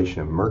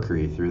accumulation of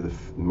mercury through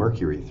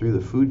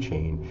the food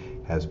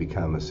chain has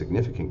become a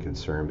significant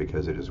concern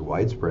because it is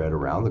widespread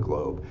around the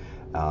globe,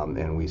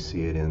 and we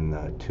see it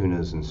in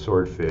tunas and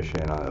swordfish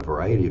and a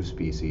variety of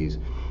species.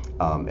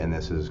 And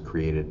this has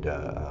created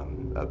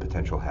a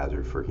potential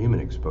hazard for human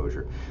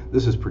exposure.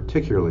 This is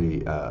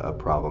particularly a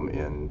problem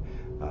in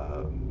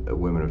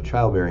women of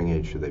childbearing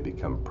age should they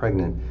become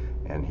pregnant.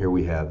 And here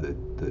we have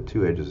the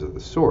two edges of the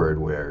sword,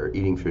 where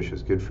eating fish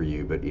is good for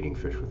you, but eating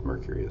fish with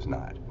mercury is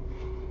not.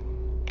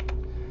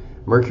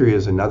 Mercury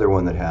is another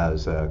one that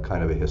has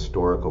kind of a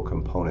historical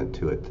component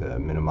to it,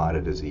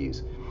 Minamata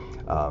disease.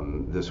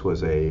 This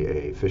was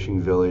a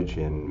fishing village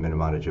in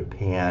Minamata,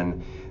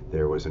 Japan.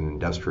 There was an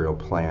industrial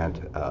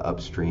plant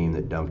upstream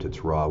that dumped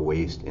its raw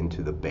waste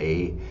into the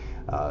bay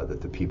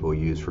that the people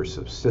used for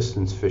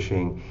subsistence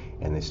fishing,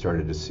 and they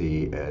started to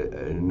see an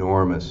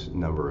enormous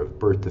number of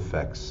birth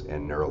defects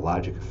and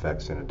neurologic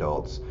effects in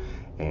adults,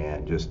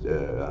 and just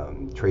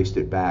traced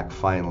it back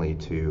finally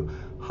to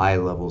high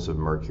levels of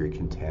mercury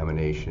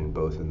contamination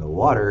both in the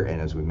water and,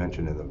 as we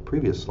mentioned in the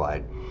previous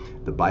slide,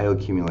 the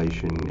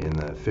bioaccumulation in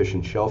the fish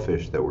and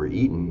shellfish that were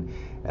eaten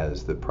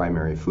as the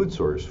primary food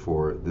source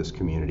for this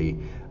community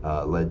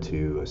led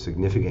to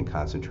significant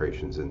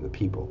concentrations in the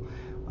people.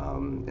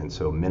 And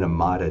so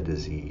Minamata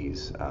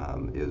disease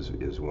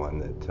is one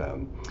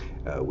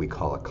that we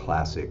call a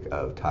classic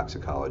of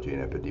toxicology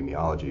and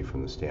epidemiology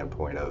from the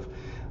standpoint of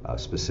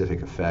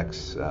specific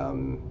effects,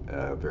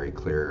 very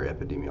clear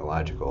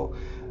epidemiological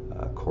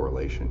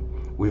correlation.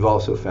 We've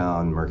also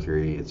found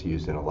mercury, it's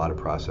used in a lot of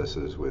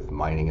processes with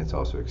mining. It's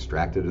also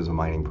extracted as a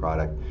mining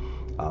product,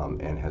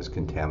 and has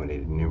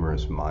contaminated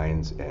numerous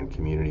mines and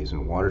communities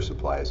and water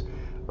supplies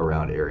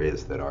around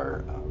areas that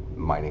are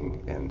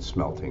mining and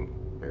smelting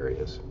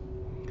areas.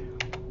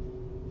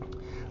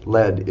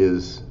 Lead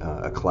is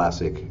a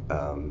classic,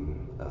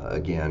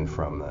 again,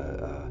 from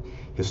a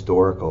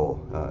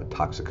historical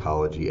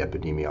toxicology,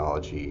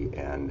 epidemiology,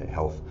 and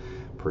health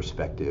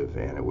perspective,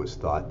 and it was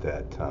thought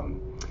that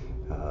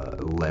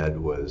lead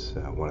was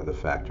one of the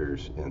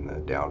factors in the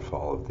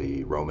downfall of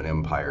the Roman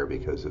Empire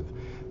because of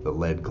the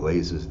lead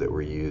glazes that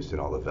were used in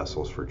all the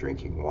vessels for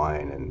drinking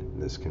wine,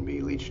 and this can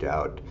be leached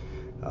out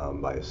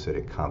by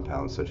acidic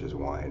compounds such as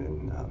wine,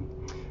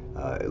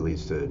 and it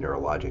leads to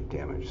neurologic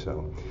damage.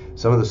 So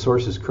some of the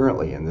sources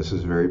currently, and this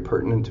is very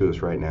pertinent to us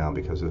right now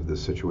because of the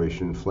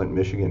situation in Flint,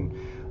 Michigan,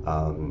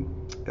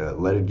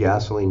 leaded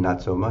gasoline,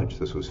 not so much.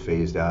 This was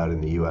phased out in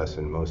the US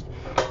and most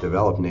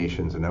developed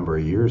nations a number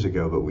of years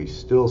ago, but we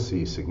still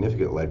see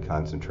significant lead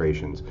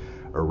concentrations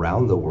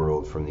around the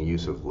world from the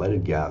use of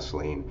leaded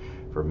gasoline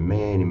for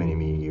many, many,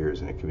 many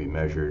years, and it can be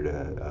measured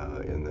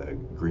in the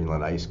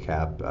Greenland ice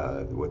cap,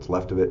 what's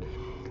left of it.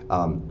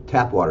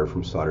 Tap water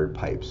from soldered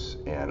pipes,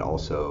 and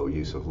also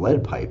use of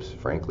lead pipes,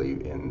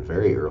 frankly, in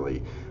very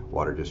early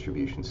water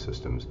distribution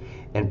systems.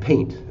 And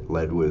paint.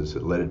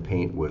 Leaded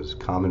paint was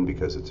common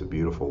because it's a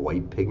beautiful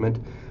white pigment,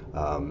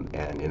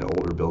 and in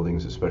older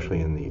buildings, especially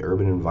in the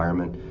urban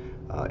environment,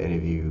 any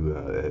of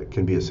you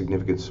can be a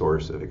significant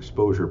source of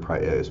exposure,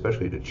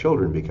 especially to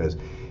children, because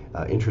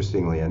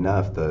interestingly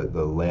enough,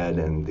 the lead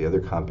and the other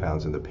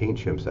compounds in the paint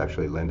chips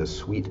actually lend a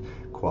sweet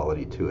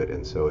quality to it,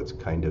 and so it's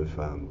kind of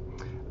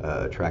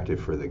attractive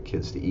for the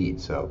kids to eat.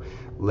 So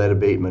lead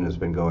abatement has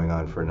been going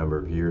on for a number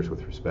of years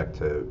with respect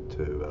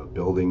to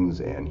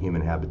buildings and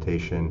human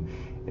habitation,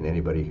 and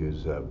anybody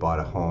who's bought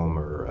a home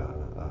or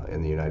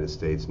in the United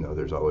States know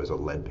there's always a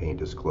lead paint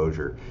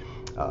disclosure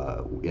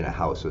in a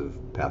house of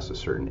past a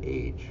certain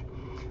age.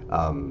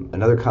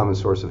 Another common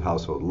source of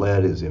household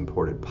lead is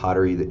imported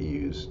pottery that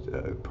used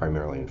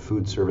primarily in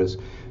food service.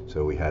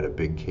 So we had a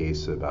big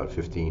case about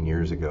 15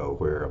 years ago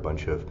where a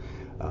bunch of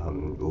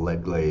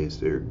lead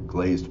glazed or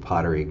glazed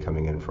pottery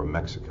coming in from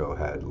Mexico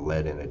had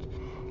lead in it,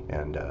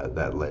 and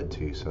that led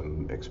to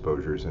some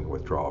exposures and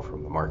withdrawal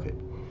from the market.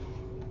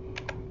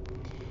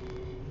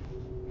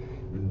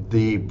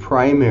 The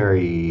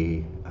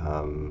primary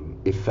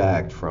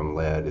effect from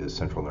lead is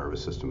central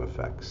nervous system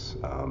effects.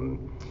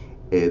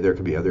 There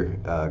could be other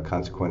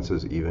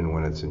consequences even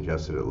when it's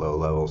ingested at low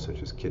levels,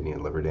 such as kidney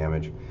and liver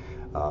damage.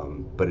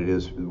 But it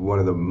is one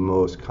of the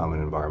most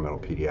common environmental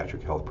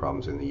pediatric health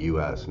problems in the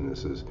U.S., and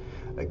this is,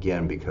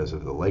 again, because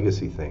of the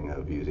legacy thing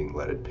of using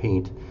leaded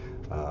paint,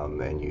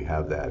 and you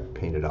have that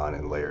painted on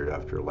and layered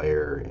after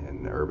layer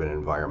in urban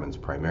environments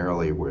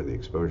primarily where the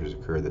exposures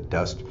occur. The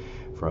dust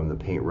from the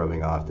paint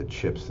rubbing off the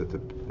chips that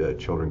the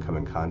children come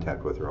in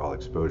contact with are all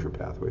exposure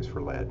pathways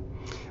for lead.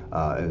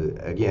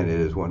 Again, it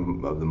is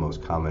one of the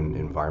most common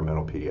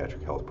environmental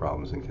pediatric health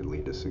problems and can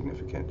lead to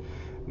significant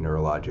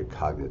neurologic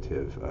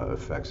cognitive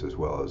effects, as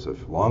well as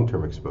if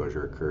long-term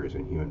exposure occurs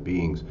in human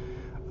beings,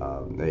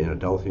 in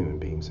adult human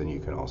beings, then you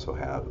can also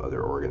have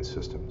other organ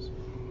systems.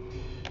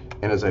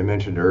 And as I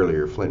mentioned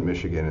earlier, Flint,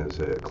 Michigan is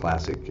a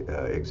classic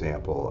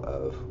example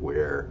of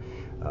where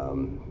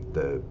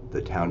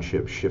the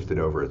township shifted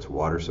over its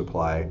water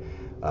supply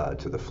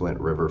to the Flint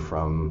River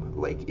from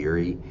Lake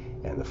Erie,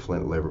 and the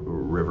Flint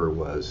River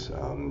was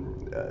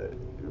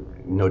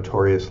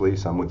notoriously,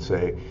 some would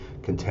say,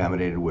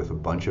 contaminated with a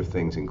bunch of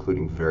things,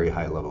 including very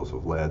high levels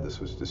of lead. This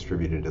was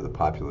distributed to the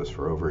populace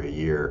for over a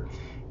year,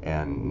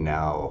 and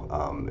now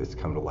it's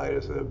come to light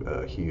as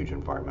a huge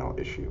environmental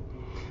issue.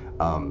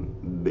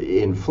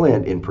 In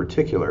Flint in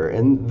particular,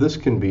 and this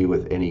can be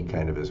with any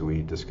kind of, as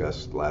we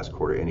discussed last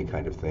quarter, any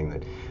kind of thing,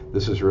 that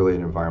this is really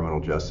an environmental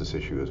justice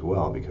issue as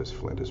well, because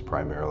Flint is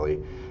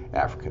primarily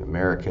African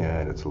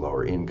American, it's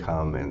lower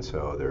income, and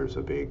so there's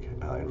a big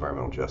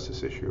environmental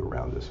justice issue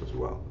around this as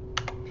well.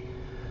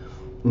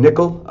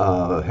 Nickel,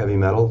 heavy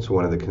metal, it's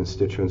one of the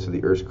constituents of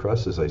the Earth's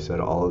crust. As I said,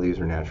 all of these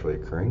are naturally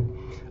occurring.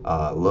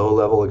 Low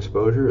level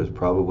exposure is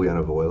probably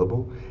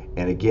unavoidable.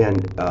 And again,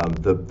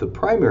 the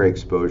primary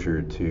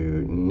exposure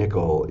to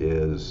nickel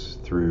is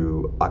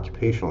through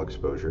occupational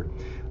exposure,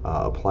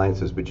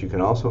 appliances, but you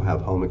can also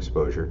have home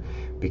exposure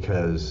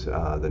because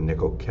the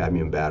nickel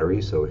cadmium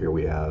battery. So here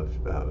we have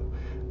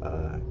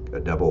a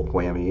double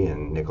whammy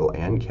in nickel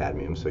and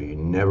cadmium, so you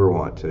never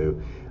want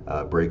to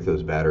break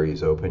those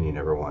batteries open. You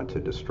never want to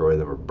destroy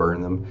them or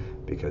burn them,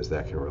 because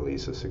that can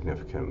release a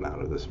significant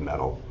amount of this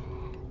metal.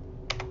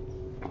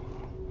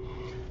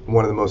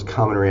 One of the most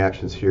common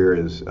reactions here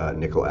is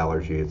nickel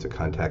allergy. It's a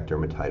contact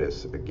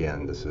dermatitis.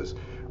 Again, this is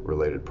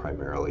related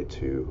primarily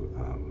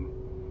to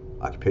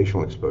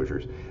occupational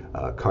exposures.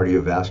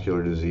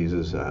 Cardiovascular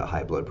diseases,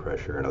 high blood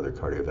pressure and other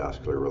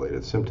cardiovascular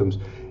related symptoms,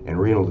 and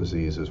renal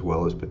disease, as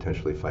well as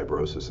potentially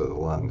fibrosis of the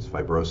lungs.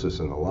 Fibrosis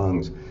in the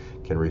lungs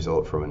can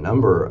result from a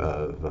number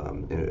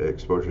of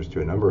exposures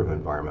to a number of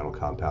environmental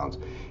compounds,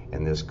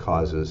 and this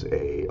causes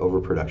a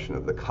overproduction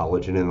of the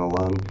collagen in the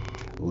lung,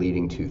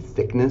 leading to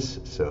thickness,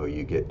 so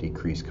you get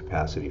decreased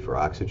capacity for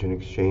oxygen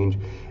exchange,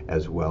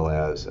 as well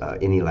as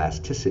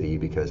inelasticity,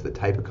 because the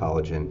type of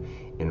collagen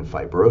in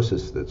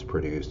fibrosis that's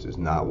produced is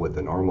not what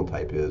the normal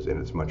type is, and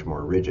it's much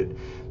more rigid.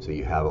 So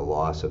you have a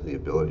loss of the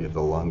ability of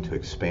the lung to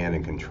expand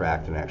and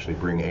contract and actually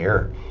bring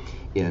air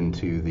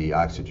into the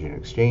oxygen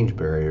exchange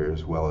barrier,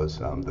 as well as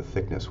the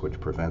thickness, which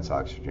prevents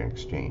oxygen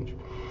exchange.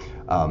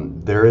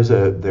 There is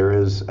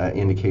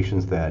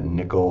indications that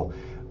nickel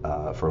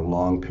for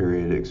long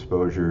period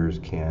exposures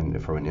can,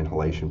 from an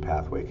inhalation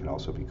pathway, can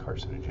also be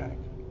carcinogenic.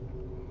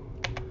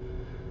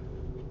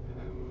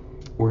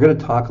 We're going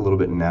to talk a little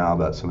bit now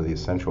about some of the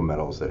essential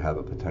metals that have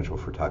a potential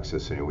for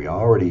toxicity. We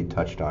already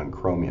touched on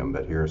chromium,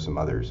 but here are some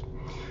others.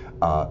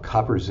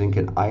 Copper, zinc,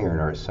 and iron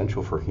are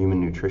essential for human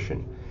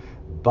nutrition.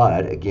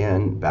 But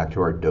again, back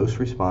to our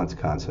dose-response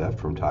concept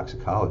from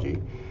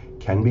toxicology,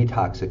 can be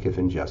toxic if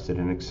ingested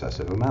in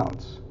excessive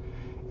amounts.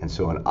 And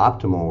so an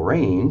optimal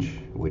range,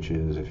 which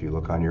is, if you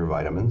look on your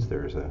vitamins,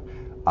 there's an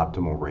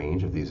optimal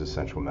range of these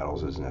essential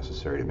metals is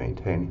necessary to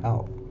maintain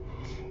health.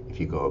 If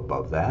you go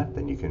above that,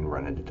 then you can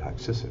run into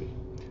toxicity.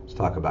 Let's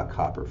talk about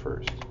copper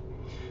first.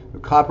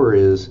 Copper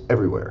is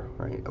everywhere,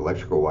 right?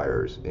 Electrical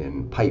wires,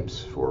 in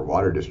pipes for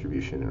water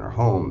distribution in our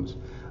homes.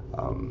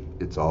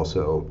 It's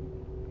also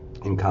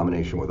in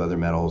combination with other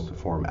metals to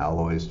form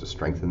alloys to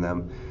strengthen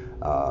them.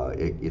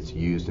 It's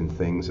used in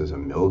things as a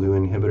mildew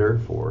inhibitor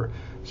for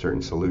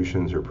certain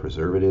solutions or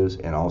preservatives,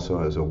 and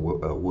also as a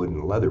wood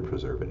and leather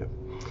preservative.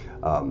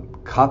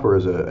 Copper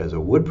as a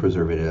wood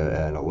preservative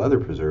and a leather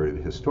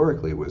preservative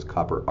historically was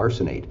copper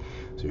arsenate.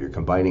 So you're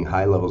combining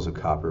high levels of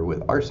copper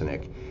with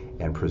arsenic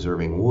and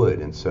preserving wood.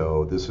 And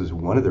so this is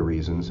one of the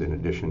reasons, in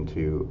addition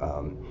to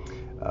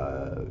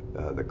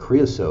the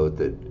creosote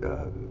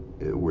that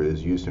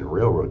is used in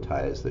railroad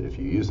ties, that if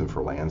you use them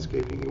for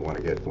landscaping, you want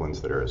to get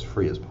ones that are as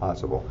free as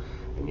possible,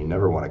 and you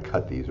never want to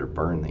cut these or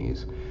burn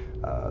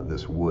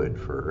this wood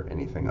for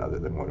anything other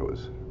than what it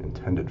was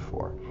intended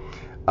for.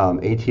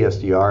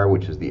 ATSDR,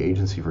 which is the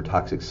Agency for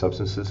Toxic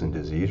Substances and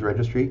Disease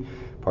Registry,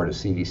 part of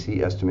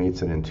CDC, estimates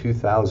that in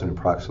 2000,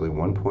 approximately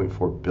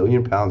 1.4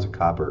 billion pounds of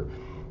copper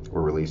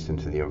were released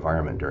into the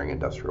environment during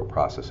industrial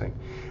processing.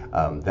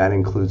 That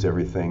includes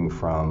everything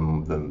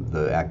from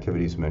the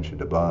activities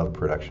mentioned above,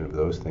 production of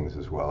those things,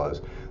 as well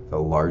as the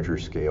larger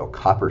scale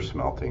copper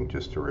smelting,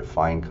 just to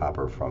refine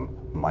copper from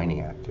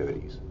mining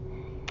activities.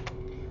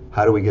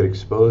 How do we get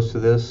exposed to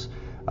this?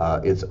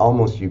 It's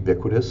almost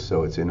ubiquitous,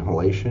 so it's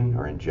inhalation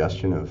or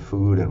ingestion of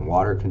food and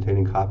water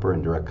containing copper,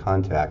 and direct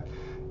contact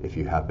if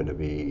you happen to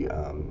be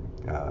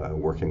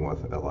working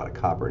with a lot of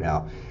copper.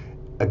 Now,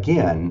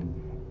 again,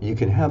 you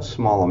can have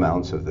small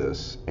amounts of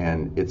this,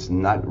 and it's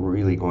not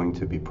really going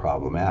to be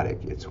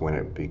problematic. It's when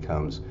it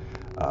becomes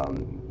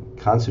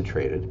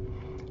concentrated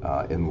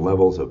in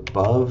levels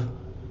above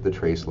the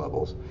trace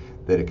levels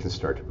that it can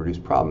start to produce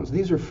problems.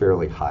 These are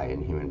fairly high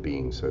in human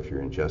beings, so if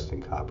you're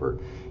ingesting copper,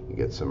 you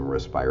get some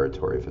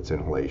respiratory, if it's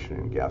inhalation,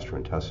 and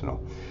gastrointestinal,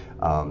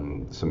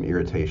 some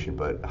irritation,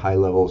 but high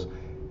levels,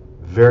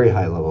 very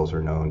high levels,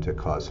 are known to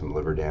cause some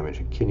liver damage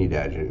and kidney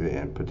damage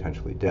and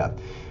potentially death.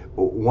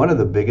 One of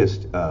the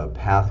biggest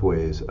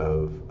pathways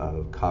of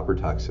copper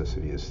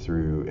toxicity is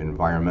through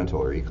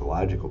environmental or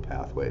ecological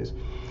pathways,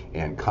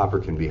 and copper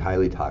can be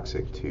highly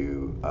toxic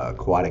to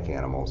aquatic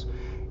animals,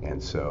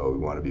 and so we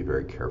want to be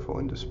very careful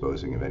in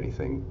disposing of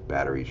anything.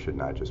 Batteries should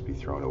not just be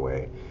thrown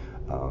away,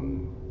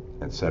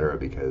 etc.,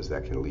 because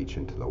that can leach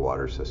into the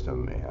water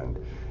system and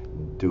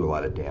do a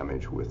lot of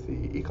damage with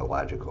the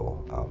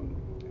ecological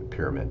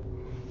pyramid.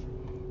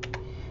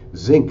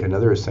 Zinc,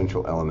 another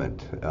essential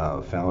element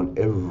found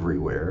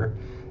everywhere.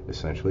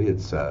 Essentially,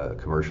 it's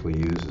commercially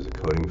used as a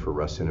coating for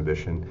rust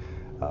inhibition,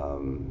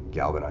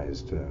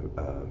 galvanized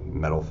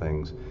metal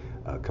things,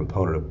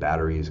 component of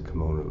batteries,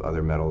 component of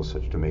other metals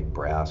such to make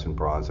brass and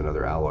bronze and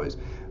other alloys.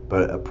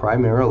 But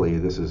primarily,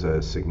 this is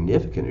a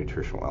significant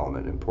nutritional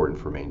element important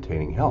for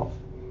maintaining health.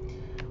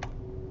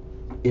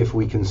 If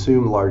we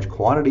consume large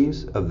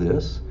quantities of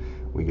this,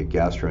 we get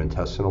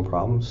gastrointestinal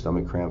problems,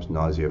 stomach cramps,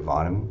 nausea,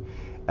 vomiting.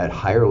 At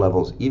higher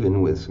levels,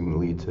 even with can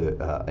lead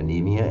to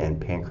anemia and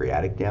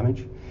pancreatic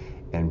damage.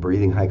 And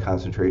breathing high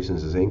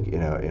concentrations of zinc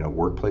in a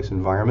workplace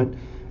environment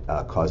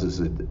causes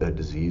a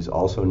disease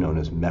also known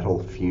as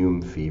metal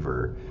fume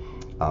fever.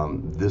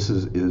 This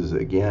is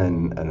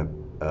again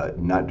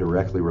not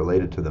directly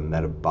related to the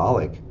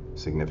metabolic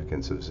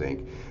significance of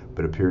zinc,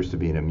 but appears to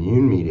be an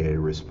immune-mediated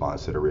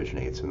response that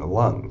originates in the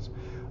lungs.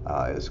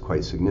 It's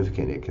quite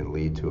significant. It can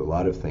lead to a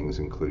lot of things,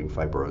 including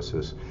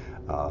fibrosis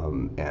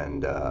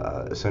and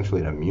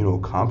essentially an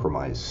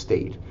immunocompromised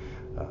state.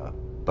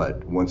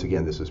 But once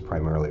again, this is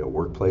primarily a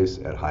workplace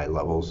at high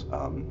levels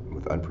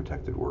with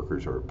unprotected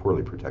workers or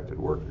poorly protected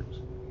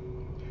workers.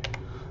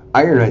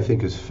 Iron, I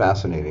think, is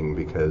fascinating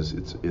because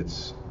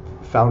it's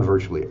found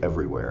virtually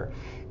everywhere.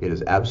 It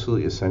is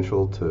absolutely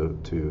essential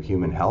to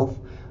human health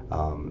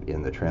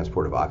in the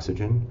transport of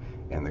oxygen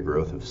and the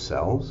growth of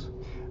cells,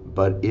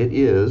 but it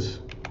is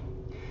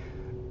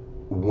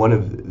one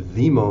of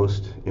the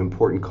most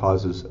important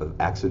causes of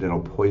accidental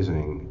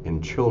poisoning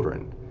in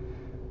children.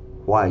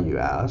 Why, you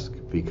ask?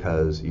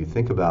 Because you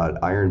think about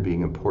iron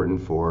being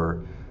important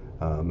for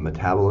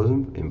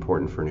metabolism,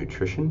 important for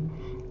nutrition,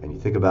 and you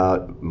think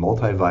about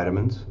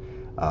multivitamins,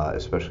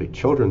 especially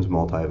children's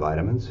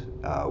multivitamins,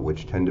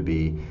 which tend to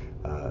be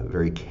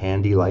very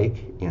candy-like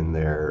in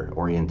their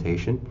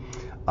orientation,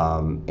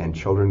 and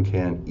children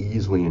can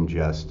easily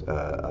ingest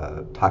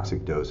a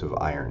toxic dose of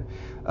iron.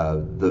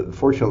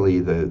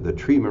 Fortunately, the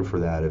treatment for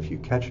that, if you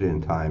catch it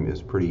in time,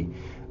 is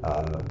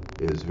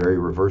very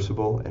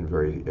reversible and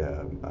very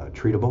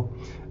treatable.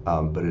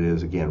 But it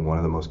is, again, one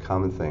of the most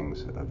common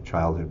things of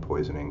childhood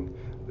poisoning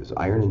is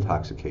iron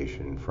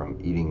intoxication from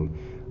eating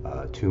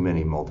too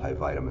many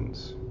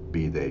multivitamins,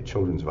 be they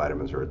children's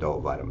vitamins or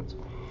adult vitamins.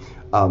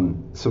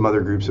 Some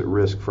other groups at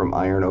risk from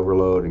iron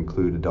overload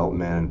include adult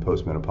men and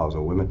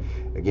postmenopausal women.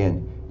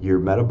 Again, your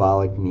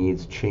metabolic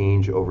needs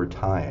change over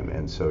time,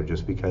 and so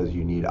just because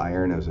you need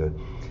iron as a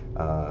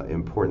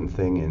important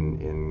thing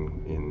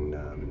in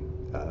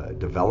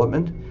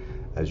development,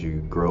 as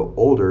you grow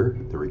older,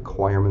 the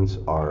requirements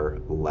are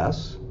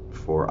less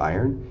for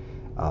iron,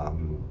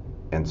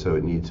 and so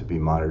it needs to be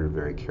monitored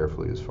very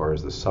carefully as far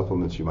as the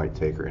supplements you might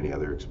take or any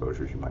other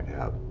exposures you might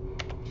have.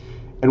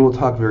 And we'll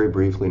talk very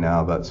briefly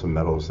now about some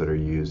metals that are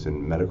used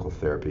in medical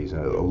therapies.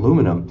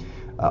 Aluminum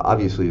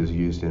obviously is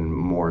used in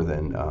more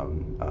than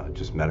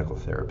just medical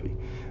therapy.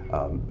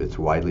 It's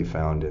widely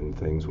found in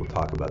things, we'll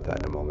talk about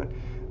that in a moment.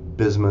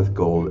 Bismuth,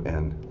 gold,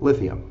 and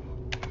lithium.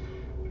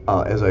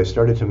 As I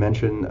started to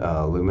mention,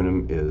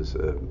 aluminum is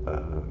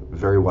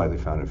very widely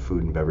found in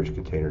food and beverage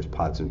containers,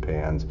 pots and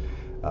pans,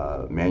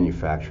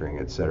 manufacturing,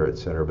 et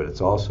cetera, but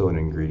it's also an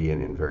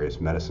ingredient in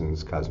various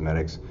medicines,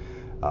 cosmetics,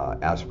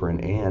 aspirin,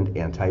 and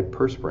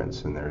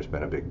antiperspirants, and there's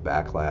been a big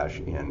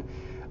backlash in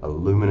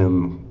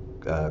aluminum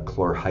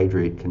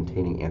chlorhydrate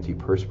containing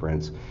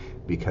antiperspirants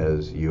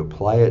because you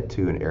apply it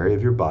to an area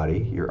of your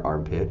body, your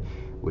armpit,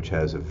 which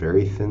has a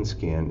very thin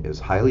skin, is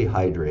highly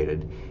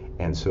hydrated,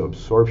 and so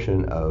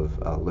absorption of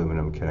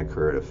aluminum can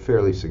occur at a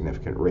fairly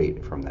significant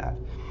rate from that.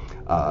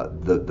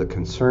 The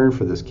concern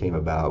for this came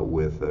about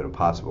with a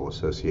possible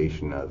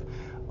association of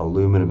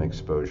aluminum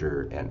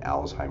exposure and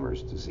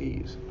Alzheimer's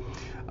disease.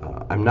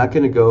 I'm not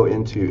going to go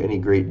into any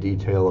great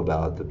detail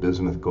about the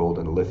bismuth, gold,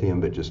 and lithium,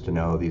 but just to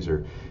know these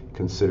are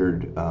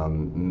considered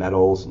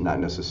metals, not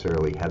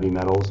necessarily heavy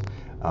metals,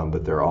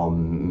 but they're all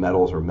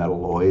metals or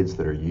metalloids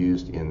that are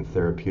used in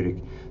therapeutic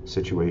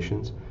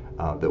situations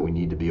that we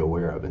need to be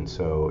aware of. And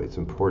so it's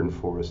important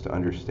for us to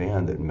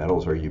understand that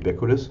metals are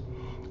ubiquitous,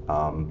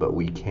 but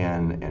we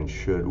can and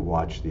should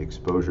watch the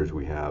exposures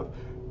we have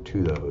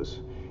to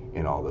those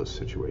in all those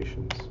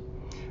situations.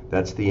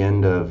 That's the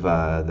end of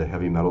the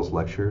heavy metals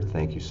lecture.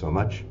 Thank you so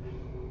much.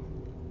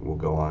 We'll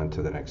go on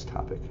to the next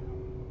topic.